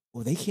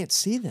 they can't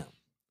see them.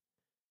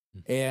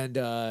 And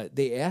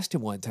they asked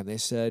him one time, they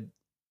said,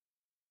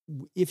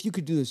 "If you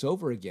could do this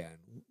over again,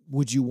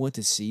 would you want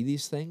to see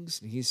these things?"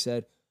 And he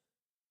said,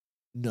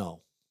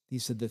 "No." He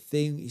said,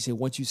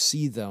 once you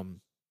see them,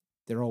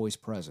 they're always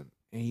present.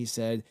 And he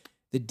said,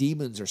 the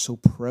demons are so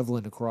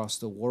prevalent across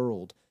the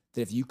world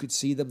that if you could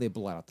see them, they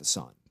blot out the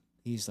sun.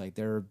 He's like,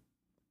 they're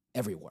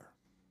everywhere.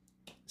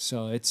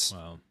 So it's,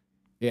 Wow.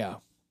 yeah.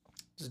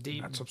 It's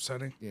deep. That's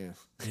upsetting. Yeah.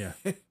 Yeah.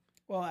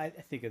 Well, I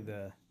think of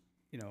the,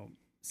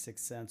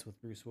 Sixth Sense with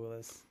Bruce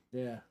Willis,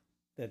 Yeah.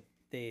 that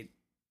they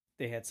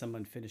had some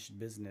unfinished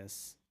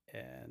business,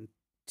 and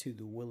to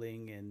the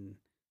willing and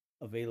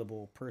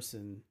available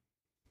person,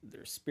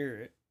 their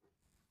spirit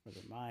or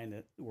their mind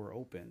that were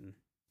open,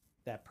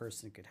 that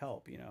person could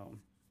help,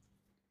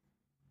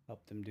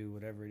 help them do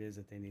whatever it is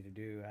that they need to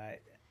do.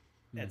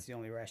 That's the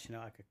only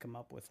rationale I could come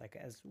up with, like,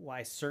 as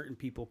why certain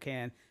people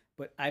can,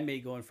 but I may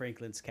go in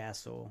Franklin's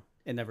castle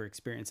and never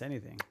experience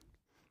anything.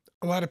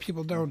 A lot of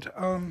people don't.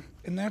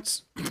 And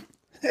that's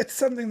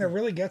something that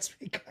really gets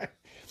me.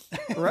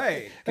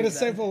 Right. And it's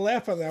time to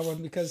laugh at that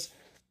one because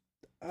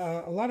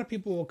a lot of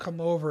people will come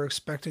over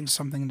expecting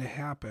something to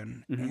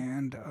happen,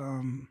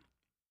 and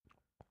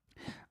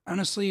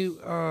honestly,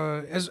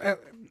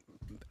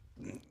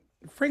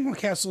 Franklin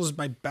Castle is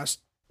my best.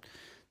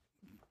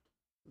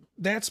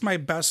 That's my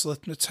best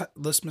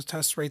litmus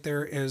test right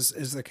there. Is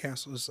the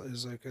castle is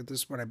like,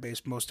 this is what I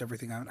base most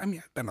everything on. I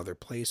mean, I've been other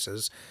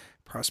places,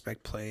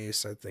 Prospect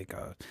Place. I think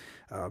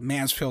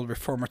Mansfield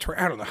Reformatory.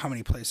 I don't know how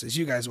many places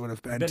you guys would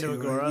have been to.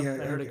 Agora. Yeah,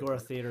 I heard Agora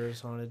Theater is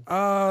haunted.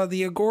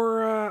 The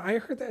Agora, I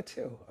heard that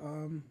too.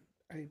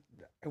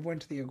 I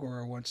went to the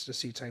Agora once to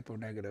see Typo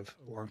Negative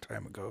a long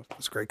time ago. It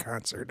was a great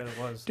concert. But it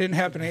was. Didn't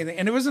happen anything.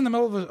 And it was in the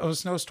middle of a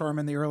snowstorm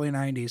in the early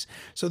 90s.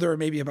 So there were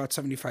maybe about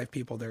 75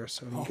 people there.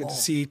 So you get to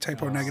see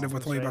Typo Negative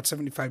with only about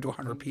 75 to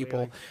 100 people.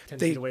 Like 10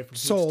 They feet away from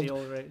sold,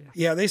 Steel, right?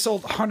 yeah, they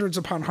sold hundreds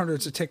upon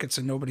hundreds of tickets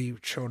and nobody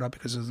showed up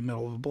because it was in the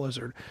middle of a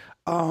blizzard.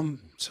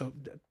 So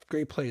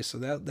great place. So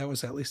that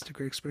was at least a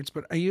great experience.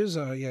 But I use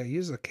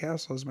the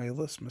castle as my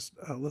litmus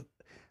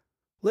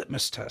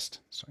test.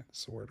 Sorry,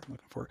 that's the word I'm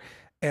looking for.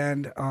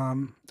 And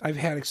I've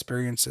had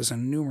experiences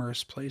in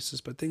numerous places,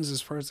 but things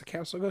as far as the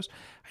castle goes,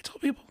 I told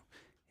people,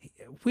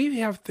 we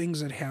have things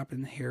that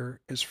happen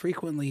here as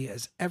frequently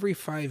as every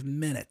 5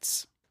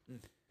 minutes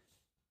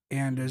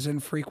and as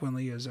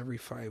infrequently as every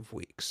 5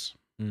 weeks.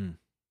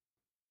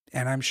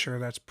 And I'm sure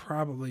that's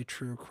probably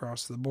true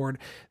across the board.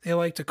 They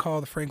like to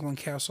call the Franklin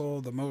Castle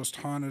the most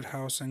haunted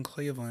house in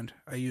Cleveland.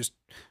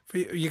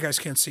 You guys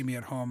can't see me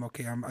at home.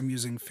 Okay. I'm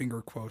using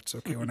finger quotes.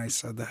 Okay. When I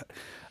said that,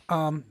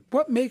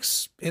 what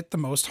makes it the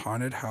most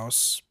haunted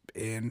house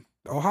in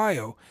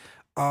Ohio?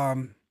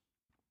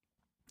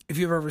 if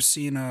you've ever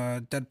seen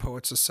a Dead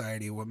Poet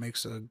Society, what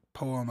makes a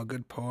poem a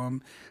good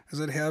poem? Does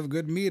it have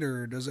good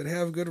meter? Does it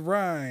have good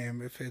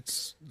rhyme? If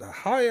it's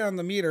high on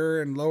the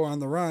meter and low on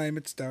the rhyme,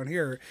 it's down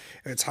here.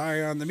 If it's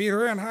high on the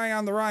meter and high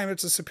on the rhyme,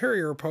 it's a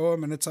superior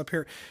poem and it's up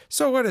here.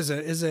 So what is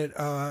it? Is it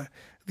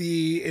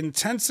the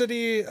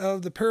intensity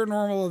of the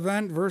paranormal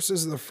event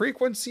versus the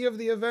frequency of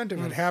the event? If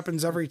it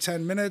happens every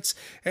 10 minutes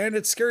and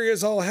it's scary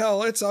as all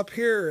hell, it's up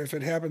here. If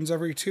it happens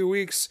every 2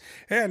 weeks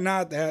and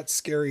not that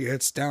scary,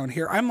 it's down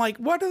here. I'm like,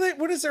 what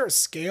is there a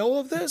scale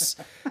of this?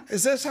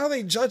 Is this how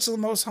they judge the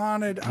most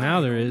haunted? Now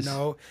there is.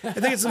 No, I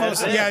think it's the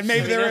most. Yeah,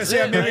 maybe there is.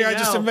 Yeah, maybe I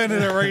just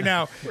invented it right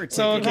now.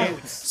 So okay,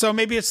 so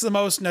maybe it's the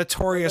most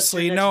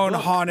notoriously known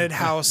haunted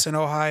house in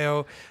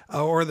Ohio,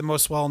 or the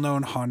most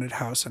well-known haunted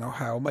house in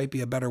Ohio. Might be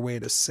a better way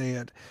to say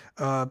it.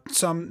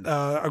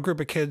 A group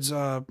of kids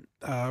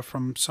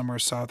from somewhere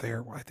south of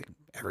here. Well, I think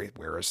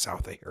everywhere is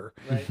south of here.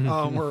 Right.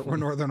 We're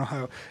northern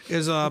Ohio.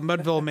 Is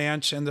Mudville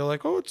Mansion. They're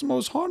like, oh, it's the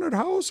most haunted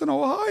house in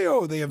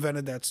Ohio. They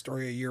invented that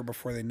story a year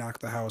before they knocked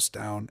the house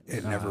down.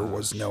 It never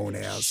was known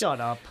as. Shut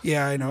up.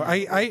 Yeah, I know.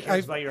 I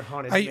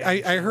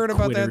heard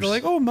about that. They're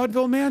like, oh,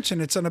 Mudville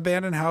Mansion. It's an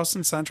abandoned house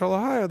in central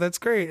Ohio. That's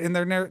great. And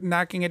they're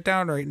knocking it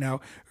down right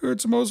now.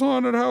 It's the most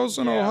haunted house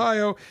in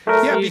Ohio.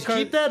 Yeah, because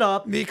keep that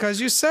up.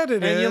 Because you said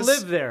it and is. you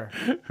live there.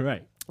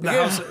 Right.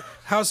 The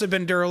house had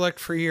been derelict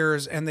for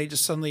years, and they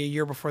just suddenly, a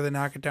year before they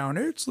knock it down,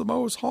 it's the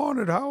most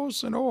haunted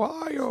house in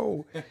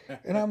Ohio.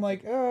 And I'm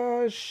like,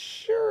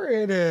 sure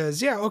it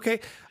is. Yeah,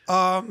 okay.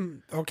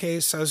 Okay,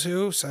 says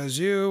who? Says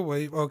you.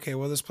 Okay,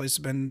 well, this place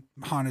has been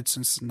haunted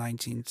since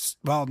 19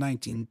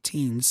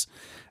 teens,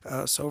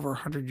 so over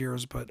 100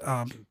 years, but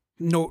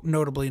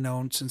notably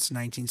known since the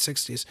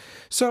 1960s.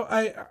 So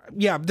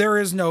there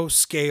is no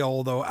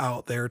scale though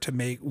out there to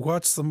make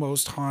what's the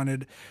most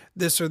haunted,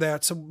 this or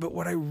that. So, but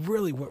what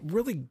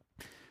really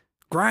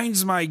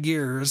grinds my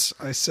gears,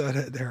 I said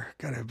it there.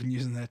 God, I've been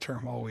using that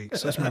term all week.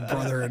 So that's my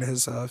brother and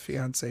his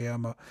fiance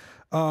Emma.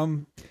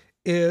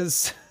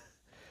 Is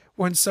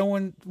when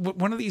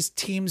one of these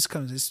teams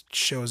comes, this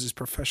shows, these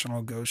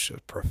professional ghost shows,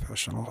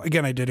 professional.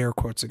 Again, I did air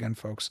quotes again,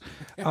 folks.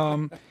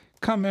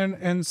 Come in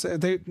and say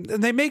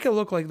they make it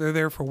look like they're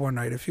there for one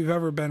night. If you've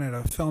ever been at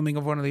a filming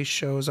of one of these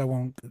shows, I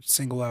won't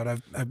single out.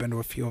 I've been to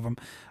a few of them,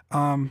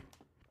 and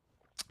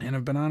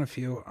I've been on a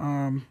few.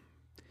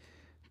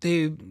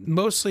 They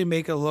mostly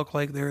make it look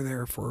like they're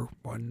there for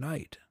one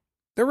night.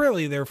 They're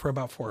really there for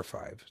about 4 or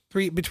 5.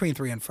 Between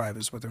 3 and 5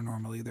 is what they're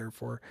normally there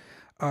for.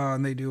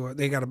 And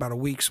they got about a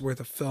week's worth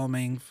of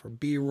filming for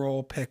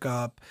B-roll,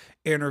 pickup,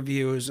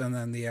 interviews, and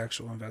then the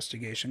actual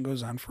investigation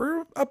goes on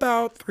for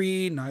about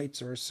 3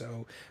 nights or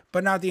so,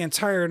 but not the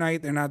entire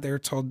night. They're not there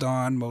till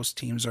dawn. Most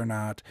teams are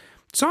not.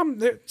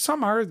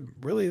 Some are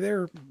really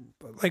there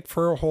like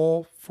for a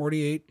whole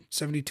 48,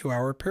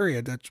 72-hour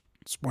period. That's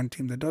one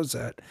team that does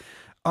that.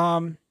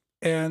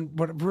 And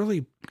what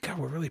really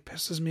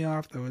pisses me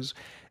off though is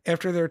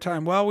after their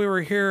time, well, we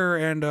were here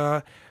and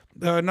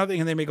nothing,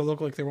 and they make it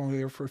look like they were only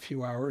there for a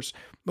few hours.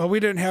 Well, we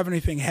didn't have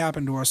anything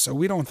happen to us, so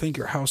we don't think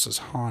your house is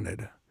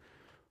haunted.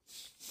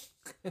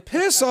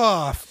 Piss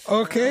off,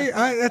 okay?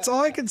 That's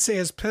all I can say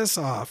is piss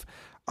off.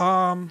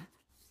 I'm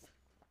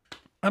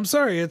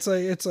sorry. It's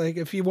like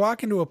if you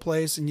walk into a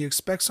place and you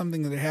expect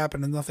something to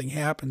happen and nothing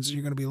happens, and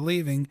you're going to be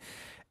leaving,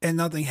 and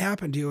nothing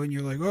happened to you, and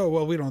you're like, oh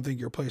well, we don't think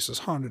your place is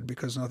haunted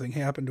because nothing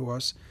happened to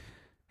us.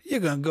 You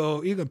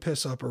can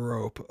piss up a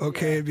rope,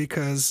 okay? Yeah.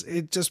 Because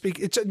you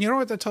know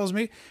what that tells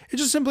me? It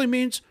just simply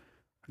means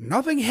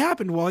nothing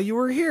happened while you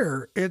were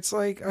here. It's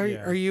like,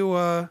 are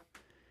you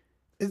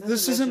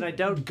this isn't I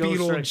doubt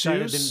ghosts are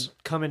excited to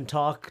come and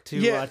talk to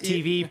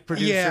TV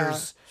producers.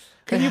 Yeah.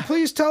 Can you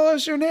please tell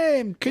us your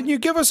name? Can you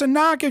give us a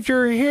knock if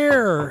you're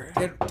here?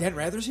 Dan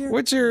Rather's here?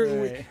 What's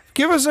your...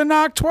 Give us a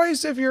knock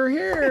twice if you're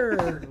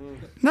here.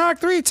 Knock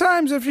 3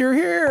 times if you're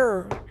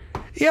here.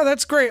 Yeah,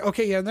 that's great.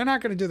 Okay, yeah, they're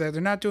not going to do that.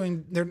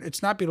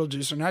 It's not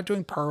Beetlejuice. They're not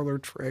doing parlor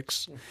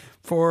tricks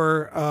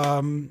for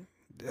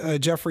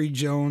Jeffrey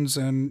Jones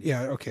and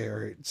okay, all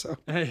right. So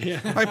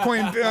my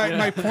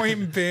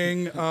point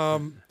being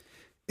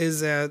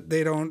is that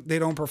they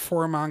don't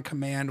perform on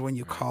command when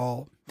you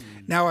call.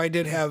 Now I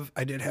did have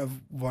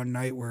one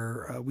night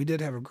where we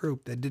did have a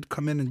group that did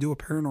come in and do a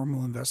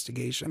paranormal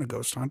investigation, a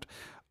ghost hunt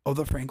of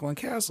the Franklin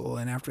Castle,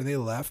 and after they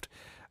left,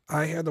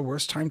 I had the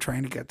worst time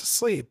trying to get to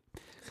sleep.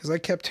 Because I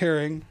kept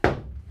hearing.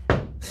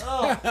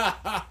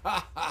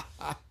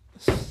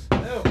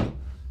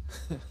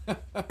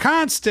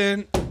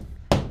 Constant.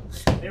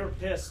 They were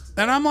pissed.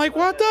 And I'm like,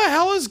 what the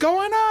hell is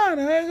going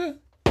on?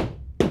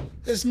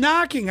 This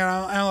knocking. And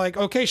I'm like,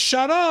 okay,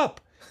 shut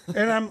up.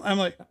 And I'm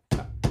like,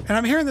 and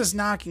I'm hearing this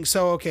knocking.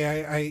 So,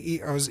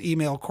 okay, I was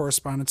email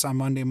correspondence on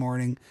Monday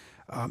morning.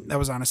 That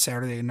was on a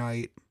Saturday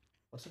night.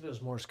 What if it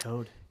was Morse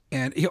code?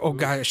 And, oh,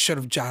 God, I should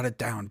have jotted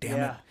down. Damn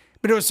it.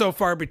 But it was so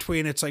far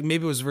between. It's like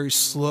maybe it was very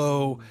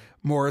slow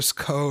Morse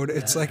code.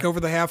 It's like over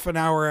the half an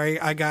hour,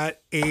 I got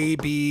A,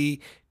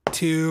 B,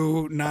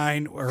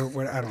 9 or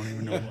what? I don't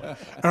even know.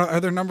 Are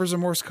there numbers in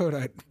Morse code?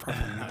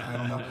 Probably not. I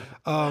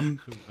don't know.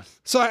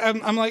 So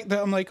I'm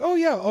like, oh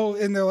yeah,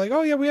 and they're like,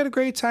 oh yeah, we had a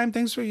great time.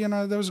 Thanks for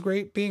that was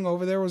great being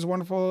over there. It was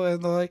wonderful.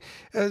 And they're like,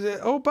 and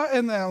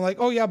then I'm like,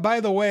 oh yeah,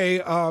 by the way,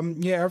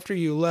 yeah, after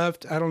you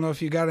left, I don't know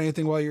if you got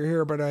anything while you're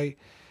here, but I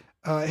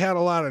had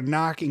a lot of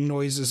knocking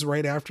noises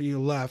right after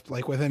you left,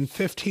 like within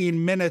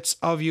 15 minutes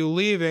of you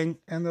leaving.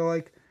 And they're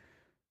like,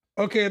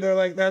 okay, they're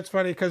like, that's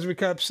funny because we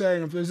kept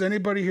saying, if there's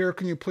anybody here,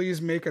 can you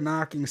please make a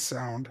knocking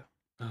sound?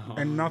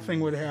 And nothing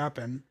would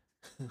happen.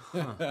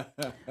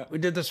 We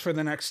did this for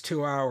the next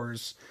 2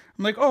 hours.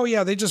 I'm like, oh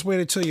yeah, they just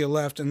waited till you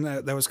left, and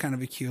that was kind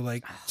of a cue,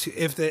 like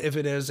if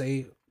it is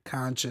a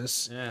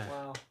conscious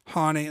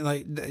haunting,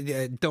 like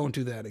don't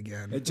do that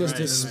again. Just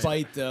to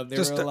spite them,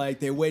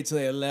 they wait till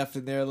they left,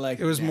 and they're like,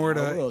 it was more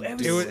to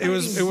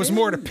it was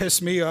more to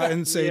piss me off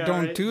and say,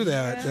 don't do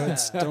that.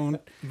 Don't.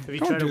 Have you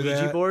don't tried do a Ouija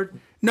that. board?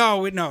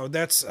 No,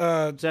 that's Is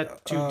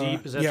that too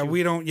deep? Is that yeah, too...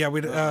 we don't. Yeah, we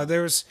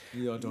there's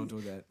don't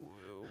do that.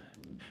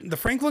 the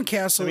Franklin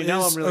Castle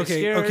now is I'm really okay.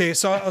 scared. Okay,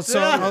 so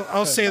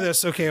I'll say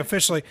this. Okay,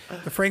 officially,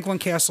 the Franklin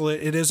Castle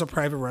it is a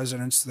private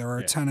residence. There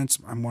are tenants.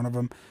 I'm one of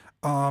them.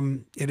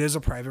 It is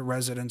a private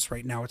residence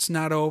right now. It's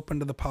not open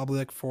to the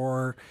public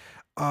for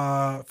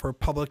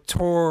public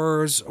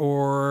tours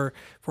or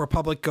for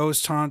public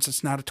ghost hunts.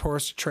 It's not a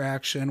tourist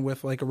attraction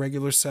with like a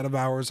regular set of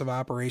hours of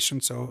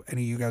operation. So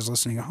any of you guys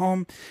listening at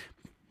home,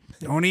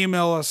 don't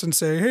email us and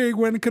say, hey,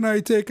 when can I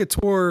take a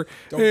tour?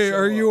 Hey,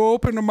 are you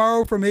open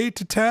tomorrow from 8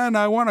 to 10?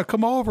 I want to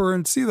come over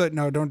and see that.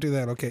 No, don't do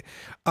that. Okay.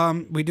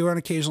 We do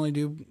occasionally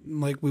do,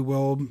 like, we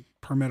will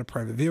permit a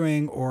private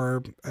viewing,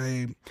 or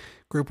a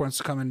group wants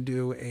to come and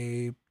do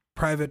a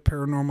private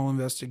paranormal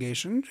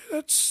investigation.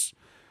 That's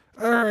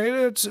all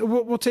right.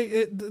 We'll take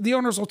it. The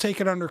owners will take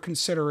it under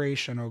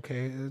consideration.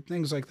 Okay.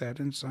 Things like that.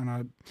 And so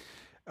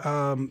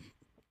on.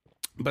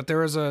 But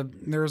there is a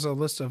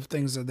list of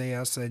things that they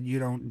ask that you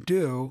don't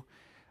do,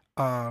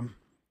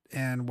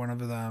 and one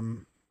of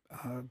them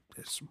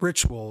is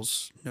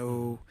rituals.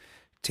 No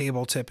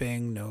table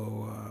tipping,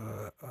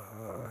 no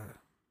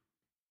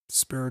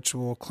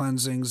spiritual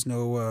cleansings,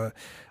 no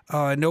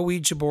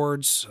Ouija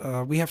boards.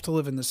 We have to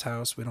live in this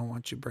house. We don't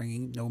want you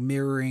bringing no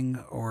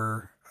mirroring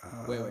or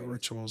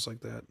rituals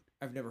like that.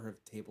 I've never heard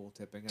of table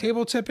tipping.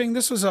 Table tipping.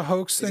 This was a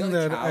hoax thing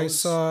that I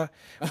saw,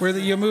 where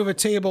you move a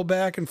table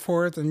back and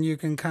forth, and you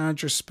can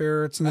conjure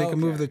spirits, and they can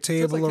move the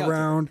table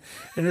around,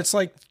 and it's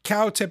like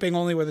cow tipping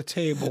only with a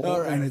table.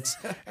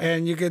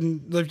 And you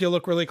can, if you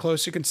look really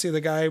close, you can see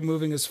the guy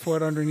moving his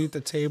foot underneath the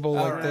table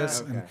like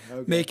this, and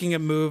making it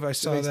move. I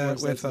saw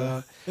that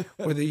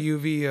with a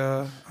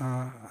UV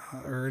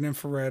or an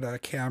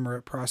infrared camera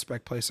at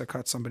Prospect Place. I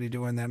caught somebody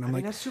doing that, and I'm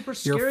like, that's super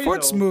scary, your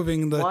foot's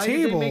moving the Why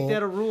table. Why did they make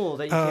that a rule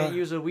that you can't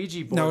use a Ouija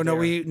board?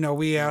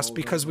 We asked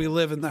because we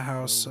live in the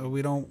house, so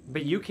we don't.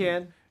 But you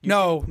can.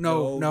 No,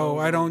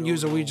 I don't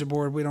use a Ouija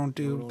board. We don't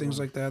do things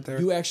like that there.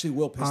 You actually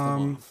will piss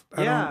them off.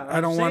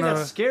 I don't want to.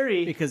 That's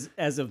scary because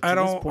as of this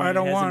point,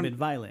 it hasn't been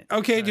violent.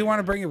 Okay, do you want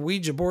to bring a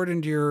Ouija board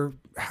into your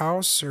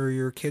house or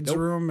your kid's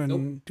room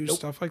and do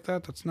stuff like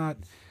that? That's not.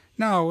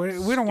 No,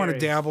 we don't want to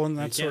dabble in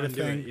that sort of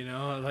thing. You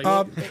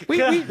know,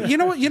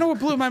 you know what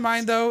blew my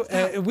mind though?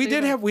 We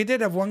did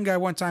have one guy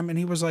one time, and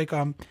he was like,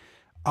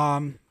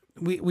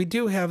 we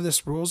do have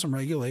this rules and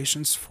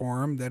regulations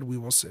form that we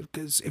will sit,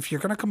 because if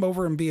you're going to come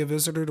over and be a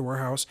visitor to our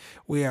house,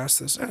 we ask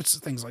this. It's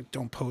things like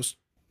don't post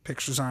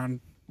pictures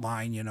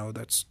online. You know,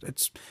 it's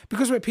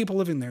because we have people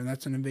living there, and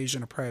that's an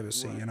invasion of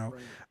privacy. Right, you know,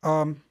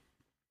 right.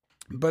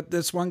 But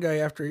this one guy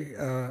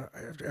after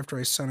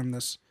I sent him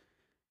this.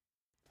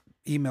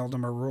 Emailed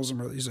him our rules, and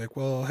he's like,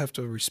 well, I'll have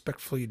to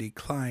respectfully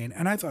decline.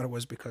 And I thought it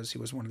was because he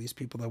was one of these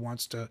people that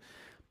wants to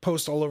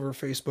post all over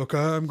Facebook,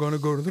 I'm going to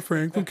go to the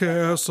Franklin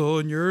Castle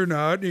and you're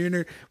not.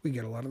 We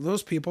get a lot of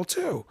those people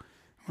too.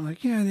 I'm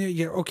like, yeah,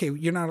 okay,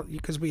 you're not,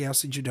 because we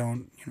asked that you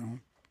don't,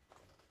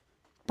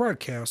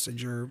 broadcast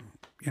that you're,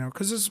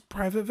 because it's a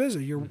private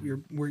visit.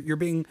 You're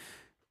being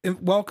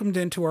welcomed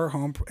into our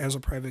home as a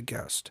private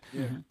guest.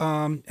 Yeah.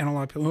 And a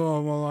lot of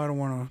people, I don't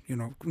want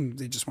to,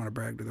 they just want to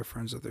brag to their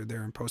friends that they're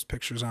there and post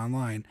pictures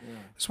online. Yeah.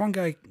 This one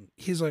guy,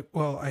 he's like,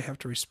 well, I have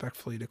to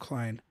respectfully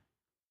decline.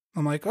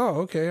 I'm like, oh,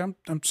 okay.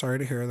 I'm sorry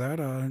to hear that.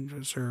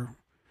 Is there,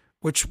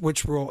 which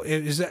rule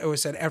is that? Oh, it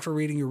said after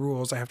reading your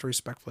rules, I have to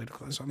respectfully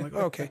decline. So I'm like,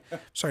 oh, okay.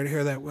 Sorry to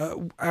hear that.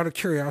 Well, out of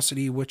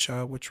curiosity, which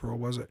rule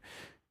was it?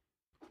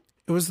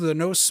 It was the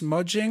no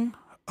smudging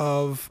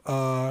of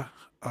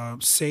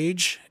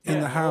sage in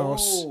the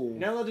house. You're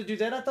not allowed to do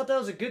that? I thought that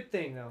was a good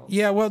thing, though.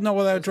 Yeah, well,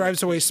 no, that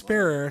drives away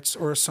spirits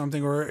or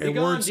something, or it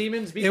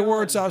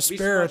wards off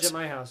spirits. At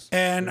my house.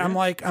 And I'm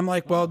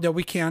like, well, no,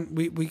 we can't.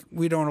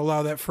 We don't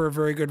allow that for a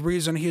very good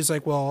reason. He's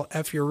like, well,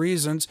 F your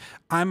reasons.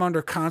 I'm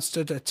under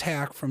constant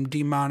attack from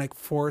demonic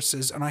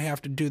forces, and I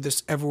have to do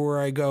this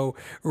everywhere I go,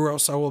 or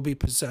else I will be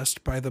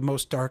possessed by the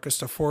most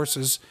darkest of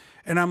forces.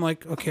 And I'm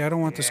like, okay, I don't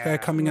want this guy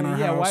coming in our house.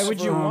 Yeah, why would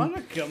you want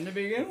to come to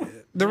begin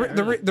with?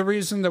 The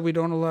reason that we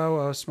don't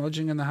allow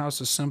smudging in the house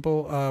is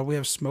simple. We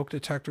have smoke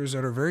detectors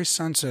that are very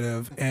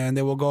sensitive, and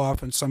they will go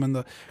off and summon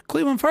the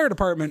Cleveland Fire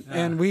Department,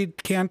 and we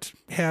can't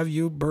have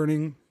you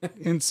burning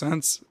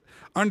incense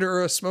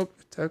under a smoke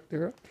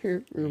detector up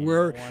here,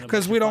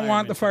 because we don't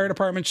want the fire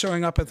department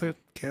showing up at the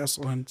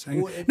castle and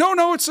saying,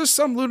 "No, it's just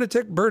some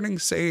lunatic burning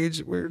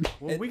sage." We're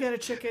Well, we got to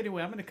check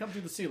anyway. I'm going to come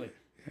through the ceiling.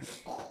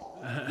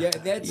 Yeah,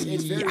 it's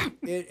very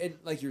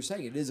it, like you're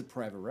saying, it is a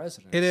private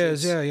residence. It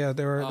is, yeah.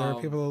 There are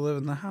people that live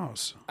in the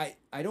house.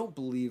 I don't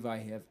believe I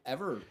have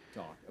ever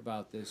talked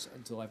about this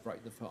until I brought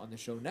you on the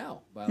show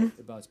now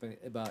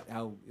about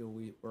how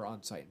we were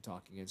on site and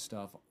talking and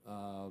stuff.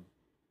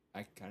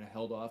 I kind of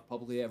held off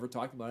publicly ever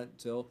talking about it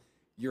until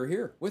you're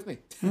here with me.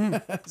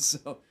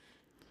 So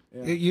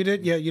yeah. You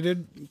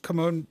did come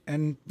on,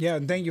 and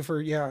thank you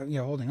for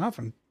holding off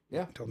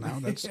until now.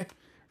 That's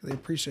really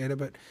appreciate it.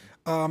 But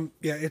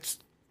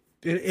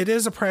it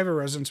is a private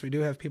residence. We do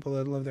have people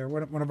that live there.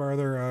 One of our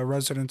other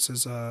residents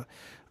is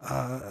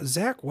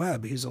Zach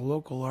Webb. He's a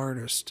local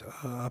artist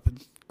up in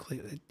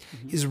Cleveland.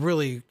 He's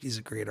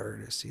a great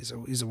artist.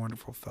 He's a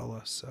wonderful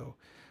fella. So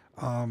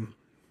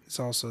he's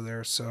also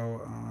there.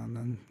 So and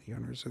then the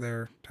owners are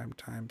there time to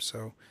time.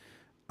 So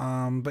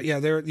but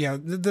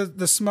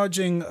the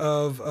smudging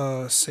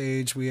of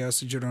sage, we ask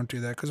that you don't do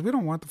that because we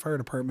don't want the fire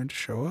department to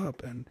show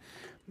up. And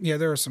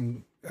there are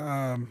some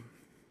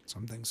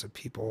things that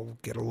people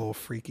get a little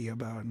freaky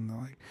about, and they're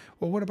like,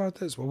 well, what about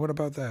this? Well, what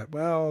about that?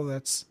 Well,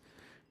 that's...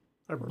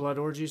 Are blood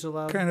orgies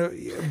allowed? Kind of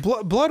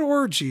blood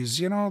orgies,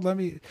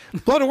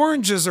 blood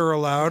oranges are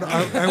allowed.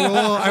 I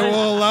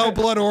will allow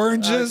blood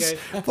oranges.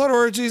 Okay. Blood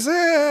orgies,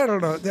 I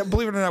don't know.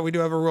 Believe it or not, we do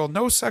have a rule: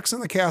 no sex in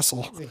the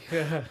castle.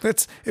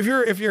 That's if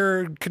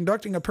you're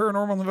conducting a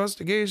paranormal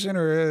investigation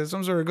or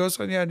some sort of ghost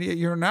hunt,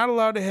 you're not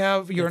allowed to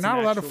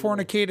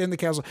fornicate in the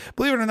castle.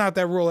 Believe it or not,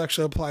 that rule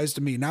actually applies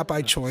to me, not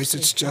by choice.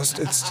 It's just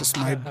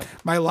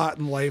my lot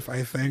in life,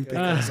 I think,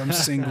 because I'm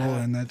single,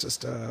 and that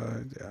just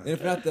And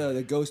if not,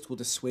 the ghost will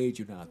dissuade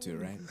you not to,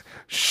 right?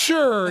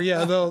 Sure,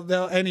 yeah.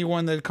 They'll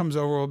anyone that comes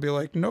over will be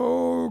like,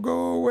 "No,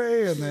 go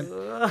away." And then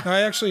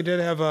I actually did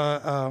have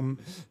a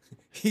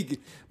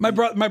my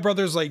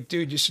brother's like,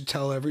 "Dude, you should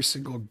tell every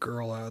single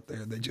girl out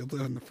there that you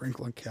live in the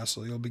Franklin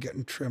Castle. You'll be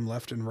getting trimmed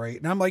left and right."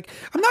 And I'm like,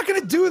 "I'm not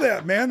gonna do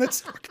that, man.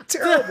 That's fucking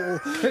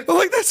terrible. I'm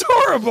like, that's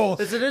horrible."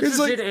 It's an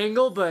interesting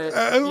angle, but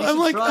I'm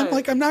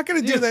like, I'm not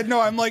gonna do that. No,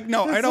 I'm like,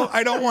 no,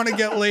 I don't want to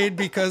get laid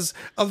because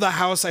of the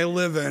house I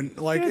live in.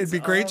 Like, it'd be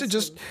great to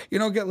just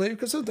get laid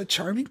because of the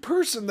charming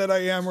person that I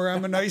am, or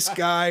I'm a nice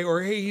guy,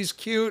 or hey, he's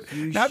cute.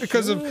 Not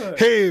because of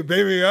hey,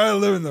 baby, I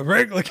live in the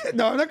Franklin.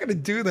 No, I'm not gonna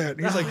do that.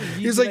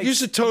 He's like, you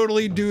should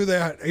totally do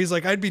that. He's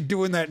like, I'd be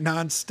doing that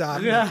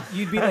nonstop. Yeah,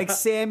 you'd be like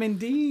Sam and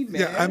Dean,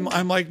 man. Yeah,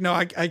 I'm like, no,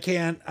 I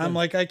can't. I'm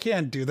like, I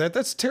can't do that.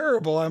 That's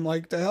terrible. I'm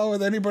like, the hell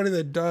with anybody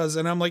that does.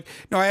 And I'm like,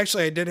 no, I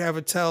did have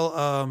a tell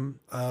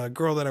a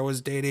girl that I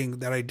was dating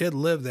that I did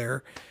live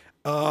there,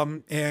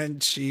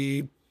 and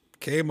she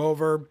came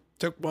over,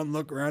 took one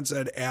look around,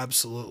 said,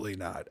 absolutely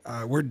not.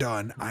 We're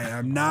done. I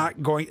am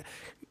not going.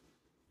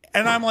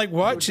 And I'm like,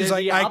 what? She's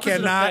like, I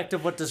cannot.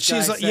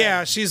 She's like,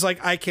 yeah. She's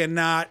like, I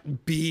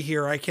cannot be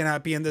here. I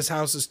cannot be in this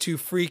house. It's too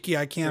freaky.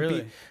 I can't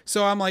be.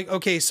 So I'm like,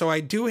 okay. So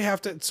I do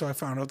have to. So I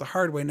found out the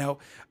hard way. Now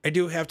I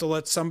do have to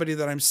let somebody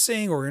that I'm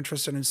seeing or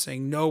interested in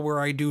seeing know where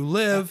I do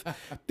live,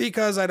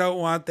 because I don't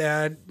want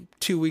that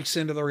 2 weeks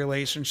into the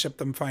relationship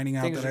them finding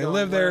out that I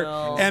live there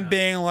and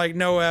being like,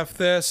 no, F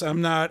this.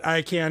 I'm not.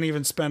 I can't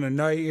even spend a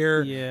night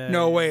here. Yeah,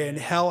 no way in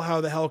hell. How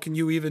the hell can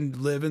you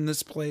even live in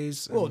this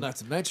place? Well, not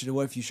to mention,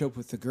 what if you show up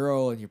with the girl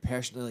and you're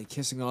passionately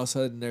kissing, all of a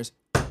sudden there's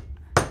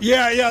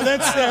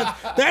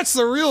that's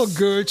the real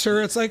gooch.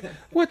 Or it's like,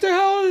 what the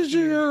hell is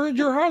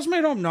your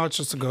housemate home? No, it's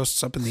just the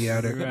ghosts up in the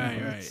attic.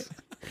 Right.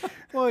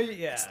 Well,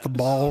 yeah, it's the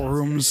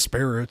ballroom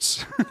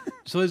spirits.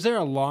 So is there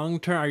a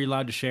long-term, are you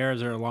allowed to share, is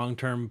there a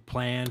long-term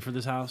plan for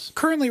this house?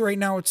 Currently, right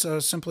now, it's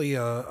simply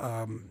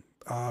a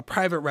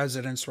private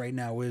residence right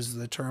now is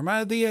the term.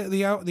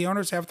 The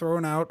owners have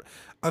thrown out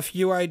a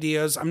few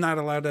ideas. I'm not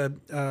allowed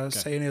to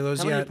say any of those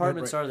yet. How many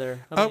apartments are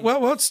there?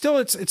 Well, it's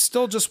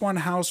still just one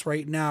house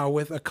right now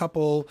with a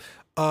couple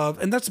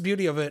of, and that's the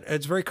beauty of it.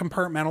 It's very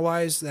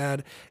compartmentalized.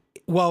 That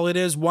while it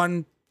is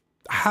one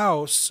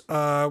house,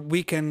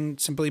 we can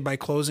simply, by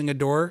closing a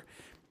door,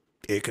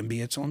 it can be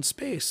its own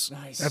space.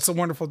 Nice. That's the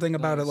wonderful thing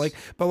about it. Like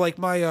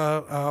my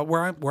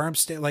where I'm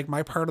staying, like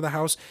my part of the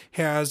house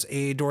has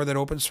a door that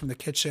opens from the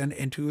kitchen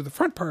into the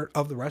front part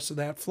of the rest of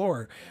that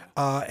floor,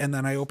 and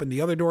then I open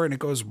the other door and it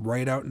goes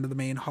right out into the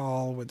main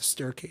hall with the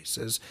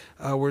staircases.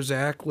 Where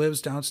Zach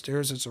lives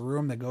downstairs, it's a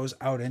room that goes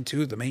out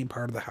into the main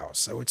part of the house.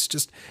 So it's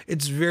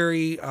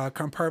very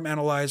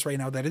compartmentalized right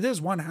now. That it is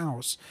one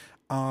house,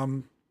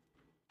 and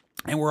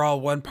we're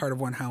all one part of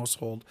one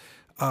household.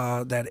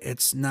 That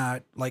it's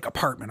not like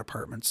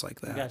apartments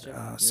like that.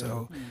 Gotcha.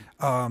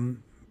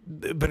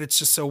 But it's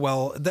just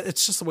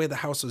it's just the way the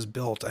house is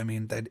built. I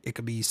mean, that it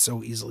could be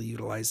so easily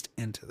utilized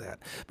into that.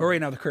 But right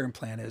now, the current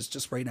plan is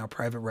just right now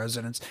private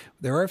residence.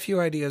 There are a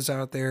few ideas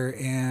out there,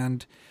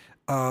 and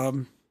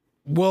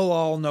we'll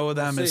all know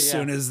them We'll as see,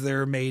 soon yeah. as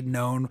they're made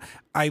known.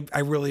 I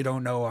really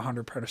don't know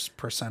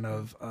 100%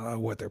 of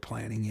what they're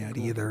planning yet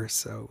either.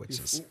 So it's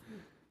just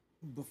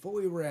Before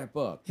we wrap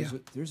up,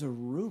 there's a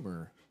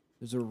rumor.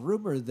 There's a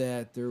rumor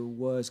that there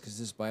was, because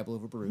this is Bible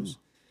over Brews.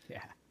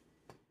 Yeah.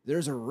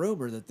 There's a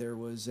rumor that there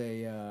was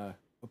a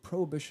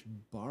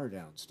prohibition bar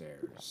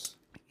downstairs.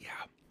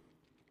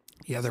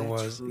 yeah, there that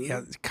was. true?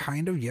 Yeah,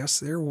 kind of. Yes,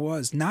 there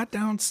was. Not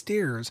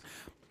downstairs.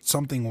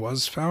 Something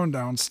was found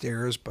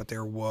downstairs, but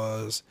there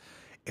was,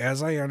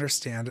 as I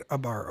understand it, a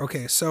bar.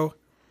 Okay, so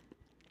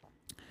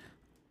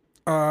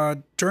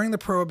during the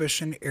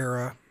Prohibition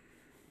era,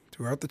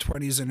 throughout the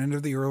 20s and into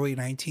the early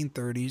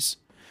 1930s,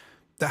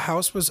 the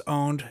house was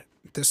owned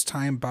this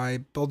time by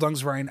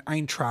Bildungsverein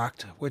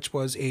Eintracht, which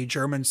was a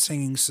German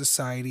singing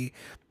society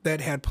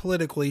that had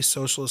politically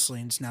socialist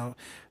leans. Now,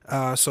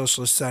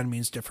 socialist then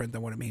means different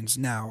than what it means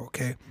now,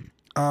 okay?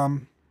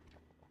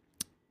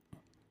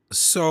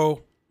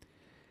 So,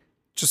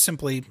 just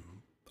simply,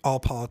 all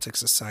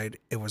politics aside,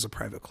 it was a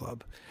private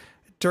club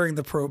during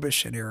the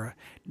Prohibition era.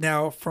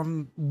 Now,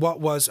 from what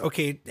was,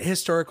 okay,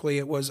 historically,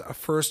 it was a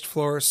first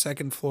floor,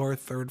 second floor,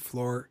 third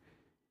floor,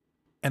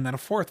 and then a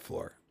fourth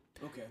floor.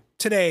 Okay.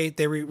 Today,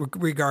 they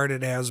regard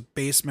it as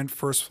basement,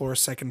 first floor,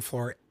 second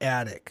floor,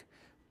 attic.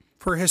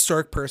 For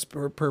historic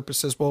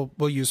purposes, we'll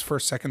use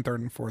first, second,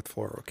 third, and fourth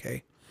floor,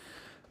 okay?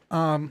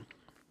 The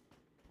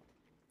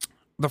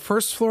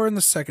first floor and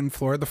the second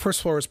floor, the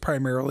first floor is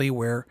primarily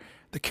where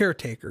the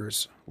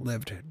caretakers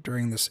lived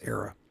during this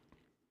era.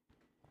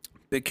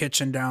 Big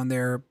kitchen down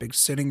there, big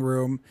sitting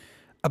room,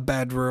 a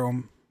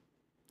bedroom,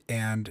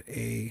 and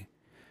the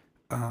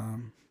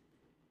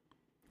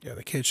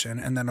kitchen,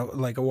 and then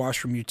like a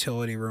washroom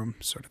utility room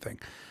sort of thing.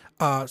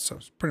 So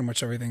it's pretty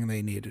much everything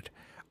they needed.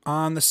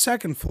 On the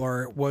second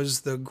floor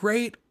was the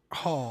great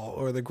hall,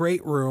 or the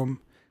great room,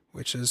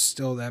 which is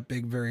still that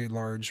big, very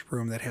large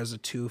room that has the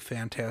two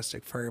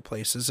fantastic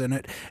fireplaces in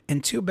it,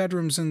 and two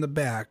bedrooms in the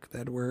back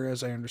that were,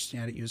 as I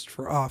understand it, used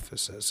for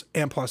offices,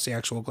 and plus the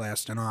actual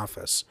glassed-in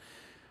office.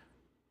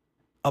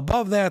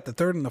 Above that, the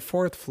third and the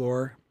fourth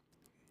floor,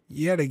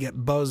 you had to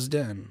get buzzed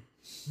in.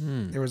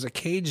 There was a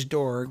cage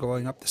door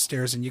going up the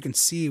stairs, and you can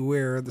see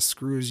where the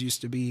screws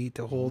used to be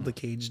to hold the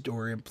cage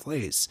door in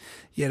place.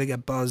 You had to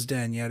get buzzed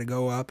in. You had to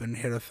go up and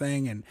hit a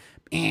thing, and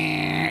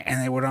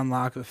they would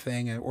unlock the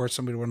thing, or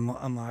somebody would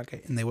unlock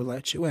it, and they would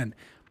let you in.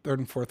 Third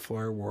and fourth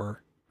floor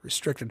were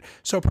restricted.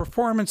 So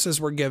performances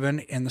were given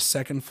in the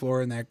second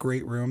floor in that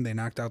great room. They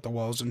knocked out the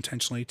walls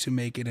intentionally to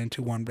make it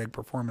into one big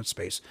performance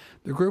space.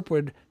 The group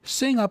would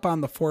sing up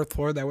on the fourth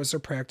floor. That was their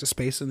practice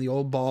space in the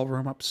old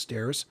ballroom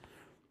upstairs.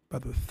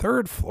 But the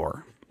third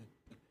floor,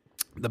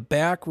 the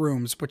back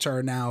rooms, which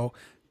are now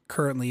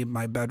currently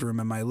my bedroom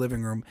and my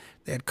living room,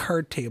 they had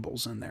card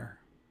tables in there.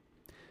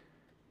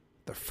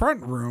 The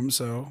front rooms,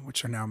 though,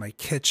 which are now my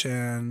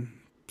kitchen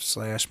 /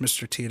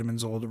 Mr.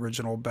 Tiedemann's old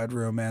original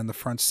bedroom and the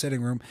front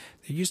sitting room,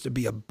 there used to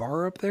be a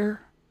bar up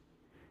there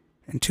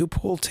and two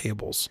pool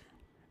tables.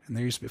 And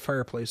there used to be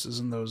fireplaces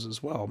in those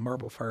as well,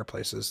 marble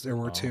fireplaces. There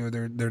were two.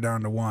 They're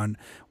down to one.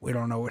 We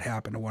don't know what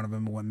happened to one of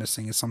them. It went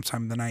missing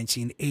sometime in the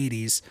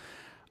 1980s.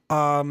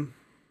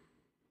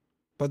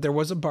 But there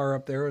was a bar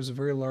up there. It was a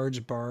very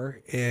large bar.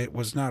 It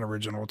was not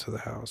original to the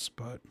house,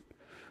 but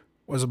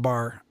was a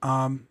bar.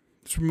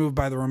 It's removed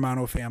by the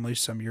Romano family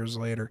some years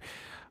later.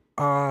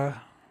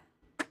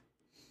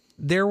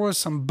 There was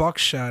some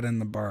buckshot in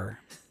the bar,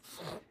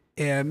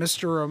 and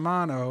Mr.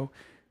 Romano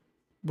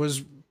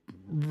was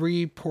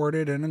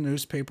reported in a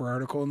newspaper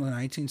article in the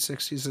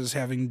 1960s as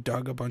having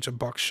dug a bunch of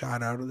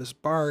buckshot out of this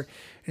bar.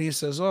 And he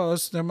says,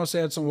 they must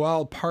have had some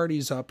wild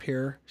parties up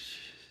here.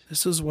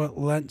 This is what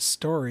lent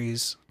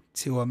stories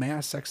to a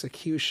mass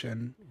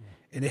execution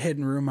in a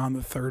hidden room on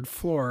the third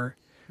floor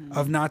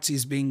of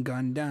Nazis being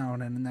gunned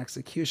down in an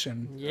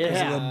execution.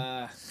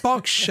 Yeah.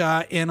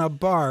 Buckshot in a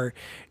bar.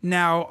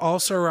 Now,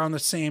 also around the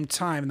same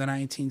time, in the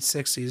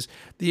 1960s,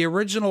 the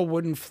original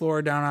wooden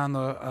floor down on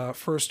the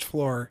first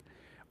floor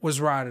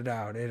was rotted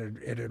out.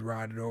 It had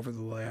rotted over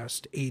the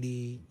last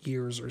 80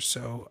 years or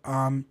so.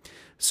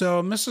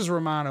 So Mrs.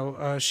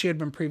 Romano, she had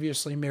been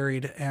previously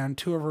married, and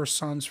two of her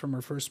sons from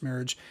her first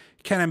marriage,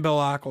 Ken and Bill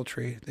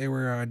Ochiltree, they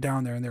were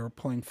down there and they were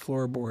pulling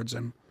floorboards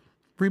and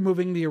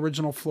removing the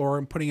original floor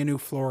and putting a new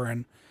floor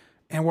in.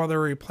 And while they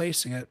were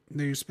replacing it,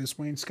 there used to be this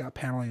wainscot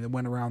paneling that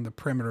went around the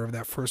perimeter of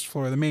that first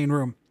floor, the main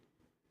room.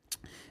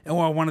 And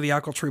while one of the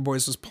Ochiltree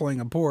boys was pulling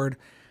a board,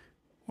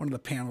 one of the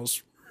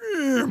panels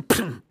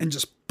and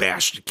just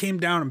came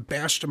down and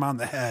bashed him on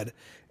the head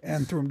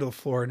and threw him to the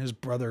floor. And his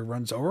brother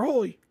runs over.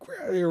 Holy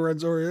crap! He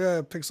runs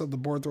over, picks up the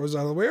board, throws it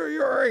out of the way. Are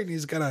you all right? And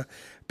he's got a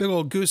big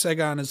old goose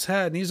egg on his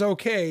head, and he's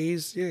okay.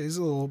 He's a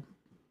little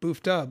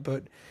boofed up,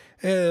 but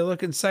hey,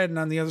 look inside, and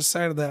on the other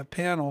side of that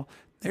panel,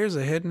 there's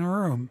a hidden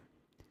room.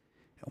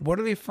 And what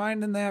do they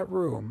find in that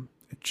room?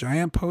 A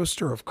giant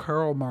poster of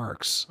Karl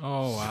Marx.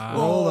 Oh, wow.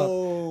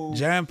 Rolled up.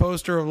 Giant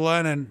poster of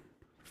Lenin,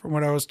 from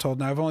what I was told.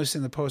 Now, I've only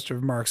seen the poster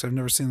of Marx. I've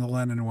never seen the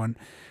Lenin one.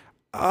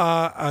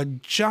 A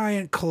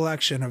giant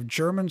collection of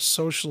German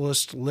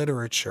socialist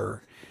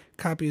literature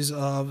copies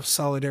of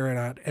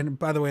Solidaridad. And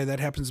by the way, that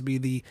happens to be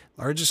the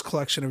largest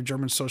collection of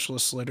German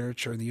socialist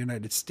literature in the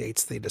United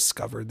States they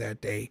discovered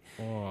that day.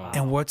 Wow.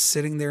 And what's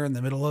sitting there in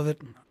the middle of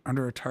it,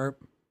 under a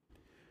tarp?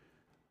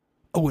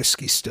 A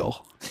whiskey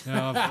still. Oh,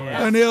 of course.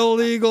 An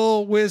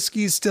illegal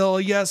whiskey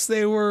still. Yes,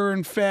 they were,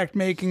 in fact,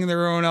 making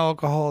their own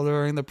alcohol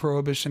during the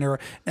Prohibition era.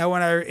 Now,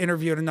 when I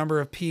interviewed a number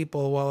of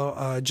people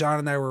while John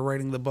and I were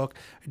writing the book,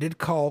 I did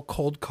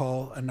cold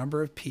call a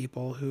number of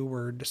people who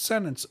were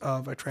descendants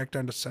of, I tracked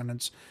down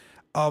descendants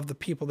of the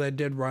people that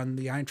did run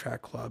the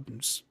Eintracht Club. And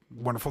it's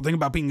a wonderful thing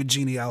about being a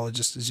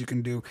genealogist is you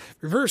can do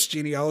reverse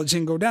genealogy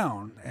and go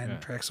down and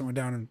track someone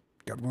down, and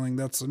God willing,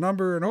 that's the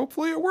number, and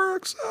hopefully it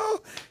works. Oh,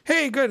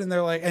 hey, good. And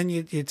they're like, and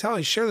you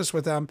share this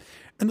with them,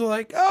 and they're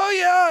like,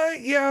 oh,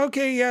 yeah,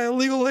 okay, yeah,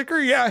 illegal liquor,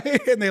 yeah.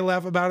 And they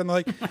laugh about it, and they're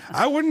like,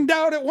 I wouldn't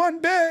doubt it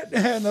one bit.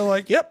 And they're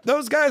like, yep,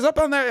 those guys up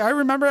on that. I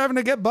remember having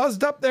to get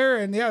buzzed up there,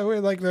 and yeah, we're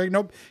like,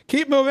 nope,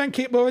 keep moving.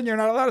 You're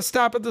not allowed to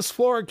stop at this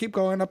floor. Keep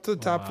going up to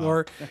the top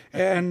floor.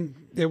 And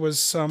it was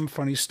some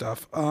funny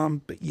stuff.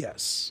 But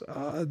yes,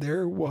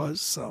 there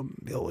was some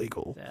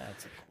illegal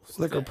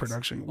liquor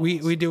production.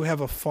 We do have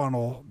a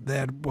funnel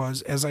that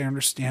was, as I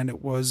understand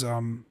it, was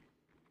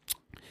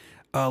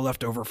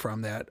left over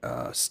from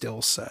that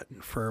still set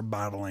for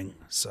bottling.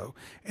 So,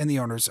 and the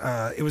owners,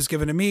 it was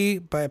given to me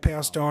by a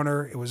past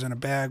owner. It was in a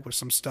bag with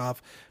some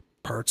stuff,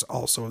 parts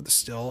also of the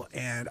still,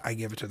 and I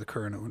gave it to the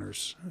current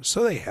owners.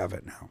 So they have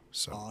it now.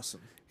 So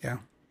Awesome. yeah.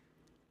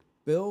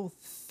 Bill,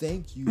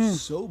 thank you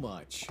so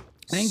much.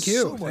 Thank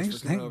you. So much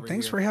Thanks, for coming over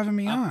thanks here. for having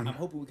me on. I'm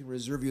hoping we can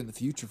reserve you in the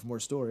future for more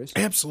stories.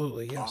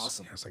 Absolutely, yes.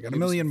 Awesome. Yes, I got a Maybe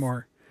million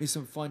more. Maybe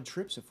some fun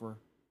trips if we're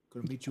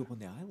going to meet you up on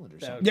the island or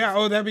something. Yeah,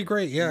 oh, that'd be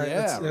great. Yeah,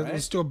 Yeah, right?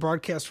 let's do a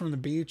broadcast from the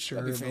beach or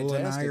That'd the be Lanai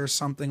fantastic. or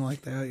something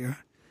like that. Yeah,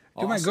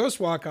 do my Awesome. ghost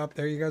walk up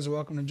there. You guys are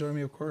welcome to join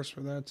me, of course,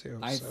 for that too.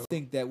 I So.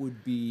 think that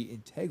would be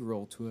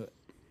integral to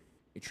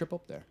a trip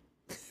up there.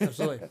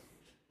 Absolutely.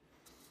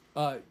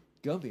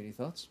 Gumby, any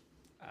thoughts?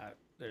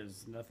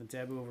 There's nothing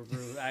taboo over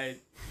brew. I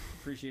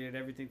appreciated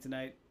everything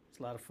tonight. It's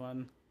a lot of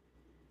fun.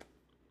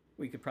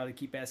 We could probably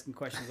keep asking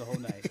questions the whole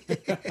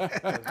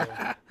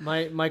night.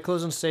 My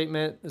closing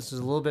statement. This is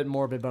a little bit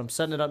morbid, but I'm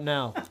setting it up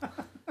now.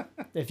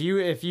 If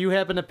you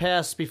happen to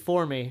pass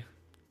before me,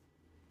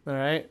 all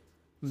right,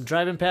 I'm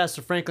driving past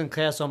the Franklin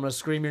Castle. I'm gonna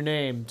scream your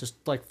name.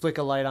 Just like flick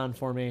a light on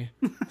for me.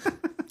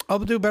 I'll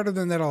do better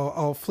than that.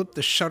 I'll flip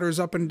the shutters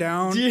up and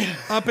down,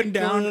 up and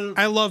down.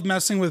 I love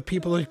messing with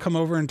people who come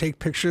over and take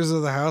pictures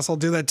of the house. I'll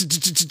do that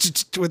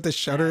with the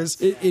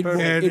shutters. In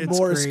it's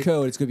Morse great.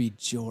 code, it's going to be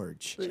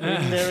George.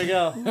 There we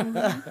go.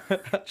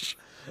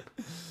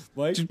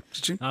 Mike?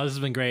 Oh, this has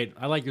been great.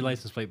 I like your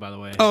license plate, by the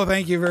way. Oh,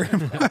 thank you very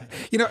much.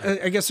 You know,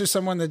 I guess there's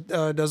someone that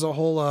does a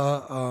whole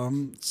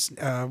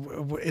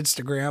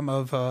Instagram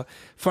of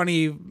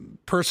funny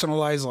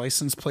personalized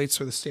license plates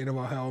for the state of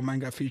Ohio. Mine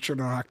got featured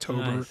in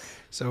October. Nice.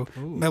 So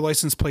my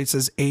license plate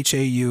says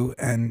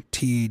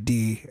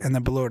HAUNTD, and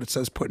then below it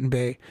says Put-in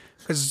Bay.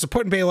 Because it's a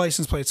Put-in Bay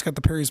license plate. It's got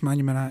the Perry's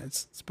Monument on it.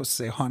 It's supposed to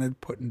say Haunted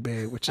Put-in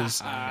Bay, which is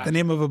the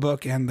name of a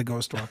book and the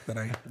ghost walk that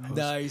I host.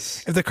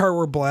 Nice. If the car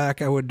were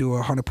black, I would do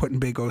a Haunted Put-in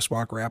Bay ghost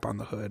walk wrap on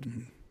the hood.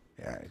 And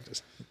yeah,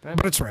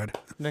 but it's red.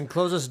 And then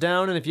close us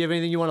down. And if you have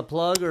anything you want to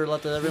plug or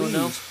let everyone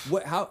know.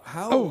 What?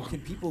 How can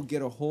people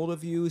get a hold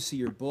of you? See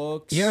your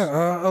books?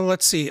 Yeah,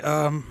 let's see.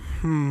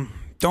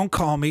 Don't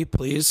call me,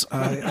 please.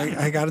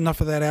 I got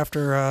enough of that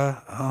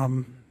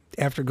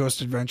after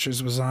Ghost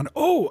Adventures was on.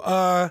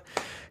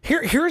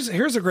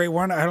 Here's a great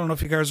one. I don't know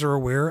if you guys are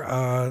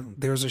aware.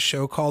 There's a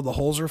show called The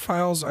Holzer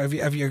Files.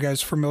 Have you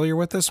guys familiar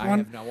with this I one?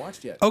 have not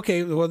watched yet.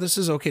 Okay, well, this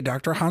is okay.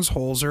 Dr. Hans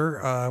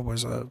Holzer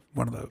was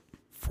one of the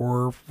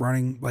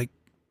forerunning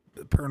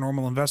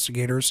paranormal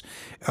investigators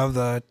of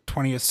the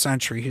 20th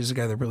century. He's the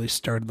guy that really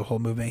started the whole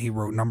movement. He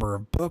wrote a number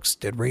of books,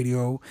 did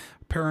radio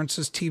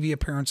appearances, TV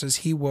appearances.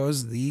 He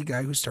was the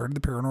guy who started the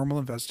paranormal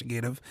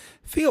investigative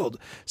field.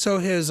 So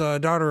his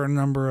daughter and a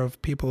number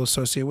of people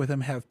associated with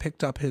him have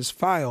picked up his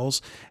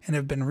files and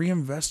have been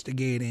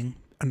reinvestigating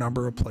a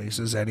number of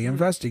places that he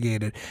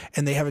investigated.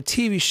 And they have a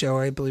TV show.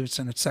 I believe it's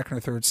in its second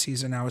or third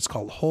season now. It's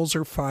called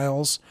Holzer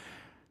Files.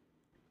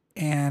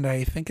 And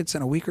I think it's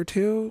in a week or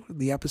two,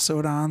 the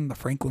episode on the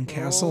Franklin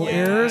Castle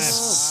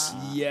airs.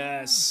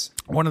 Yes.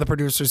 One of the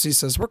producers, he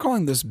says, we're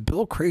calling this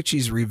Bill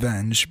Krejci's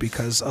Revenge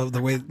because of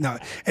the way, no,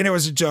 and it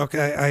was a joke.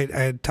 I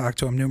had talked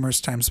to him numerous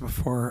times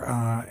before.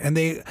 And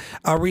they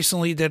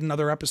recently did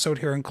another episode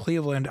here in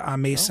Cleveland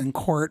on Mason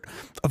Court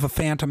of a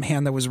phantom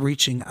hand that was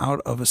reaching out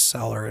of a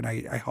cellar. And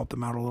I helped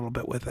them out a little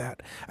bit with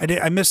that.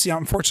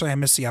 Unfortunately, I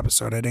missed the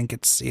episode. I didn't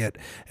get to see it.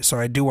 So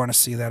I do want to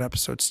see that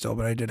episode still,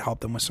 but I did help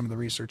them with some of the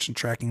research and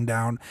tracking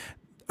down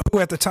who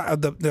at the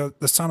time,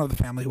 the son of the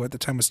family, who at the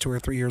time was 2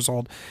 or 3 years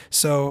old.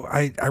 So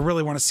I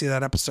really want to see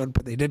that episode,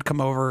 but they did come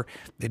over.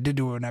 They did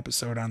do an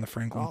episode on the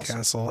Franklin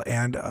Castle.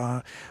 And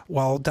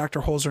while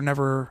Dr. Holzer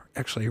never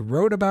actually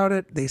wrote about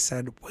it, they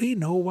said, we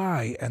know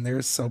why. And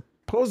there's so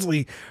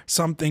supposedly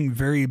something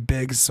very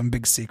big, some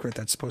big secret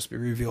that's supposed to be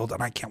revealed,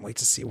 and I can't wait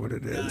to see what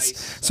it is.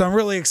 So I'm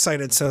really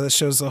excited. So this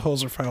shows the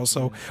Holzer Files.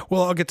 So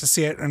we'll all get to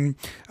see it, and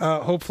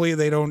hopefully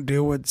they don't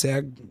do what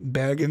Zach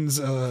Baggins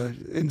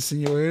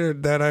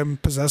insinuated, that I'm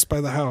possessed by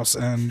the house,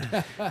 and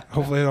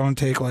hopefully they don't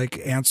take like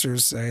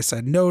answers. I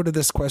said no to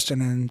this question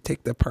and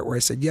take the part where I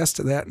said yes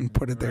to that and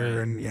put it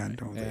there. And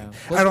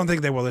I don't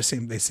think they will. They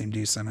seem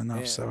decent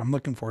enough. So I'm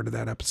looking forward to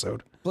that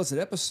episode. Plus, an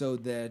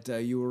episode that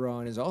you were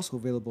on is also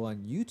available on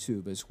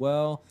YouTube as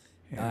well.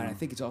 And I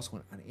think it's also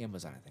on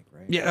Amazon, I think,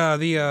 right? Yeah,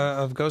 the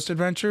of Ghost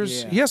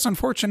Adventures. Yeah. Yes,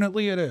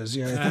 unfortunately it is.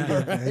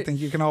 Yeah, I think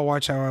you can all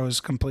watch how I was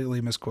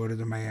completely misquoted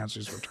and my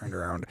answers were turned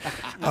around.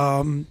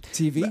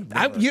 TV.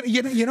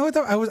 You know what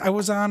though? I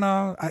was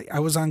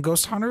on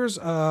Ghost Hunters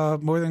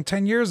more than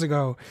 10 years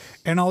ago,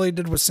 and all they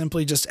did was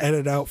simply just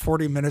edit out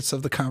 40 minutes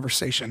of the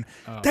conversation.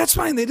 That's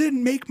fine. They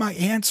didn't make my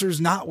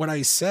answers not what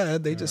I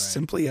said. They just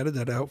simply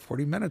edited out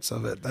 40 minutes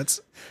of it.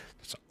 That's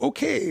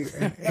okay.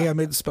 And, hey, I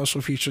made the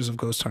special features of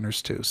Ghost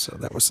Hunters too, so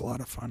that was a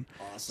lot of fun.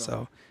 Awesome.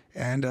 So,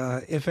 and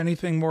if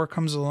anything more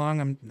comes along,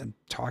 I'm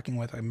talking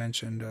with. I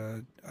mentioned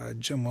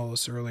Jim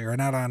Willis earlier,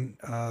 not on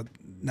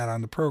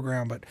the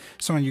program, but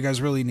someone you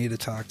guys really need to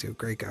talk to.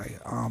 Great guy.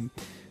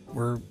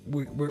 We're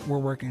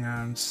working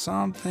on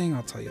something.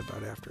 I'll tell you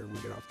about after we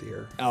get off the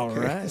air. All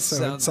right. So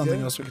Sounds it's something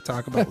good. else we could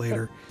talk about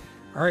later.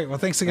 All right. Well,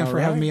 thanks again for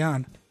having me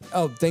on.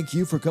 Oh, thank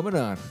you for coming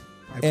on.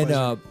 My And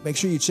pleasure. make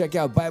sure you check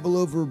out Bible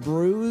Over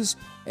Brews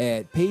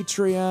at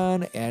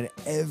Patreon and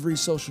every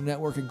social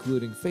network,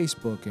 including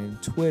Facebook and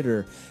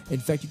Twitter. In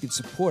fact, you can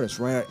support us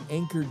right at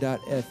anchor.fm/Bible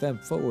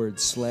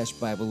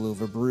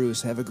Over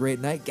Brews. Have a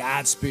great night.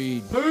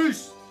 Godspeed.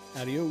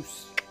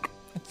 Adios.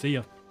 See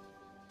ya.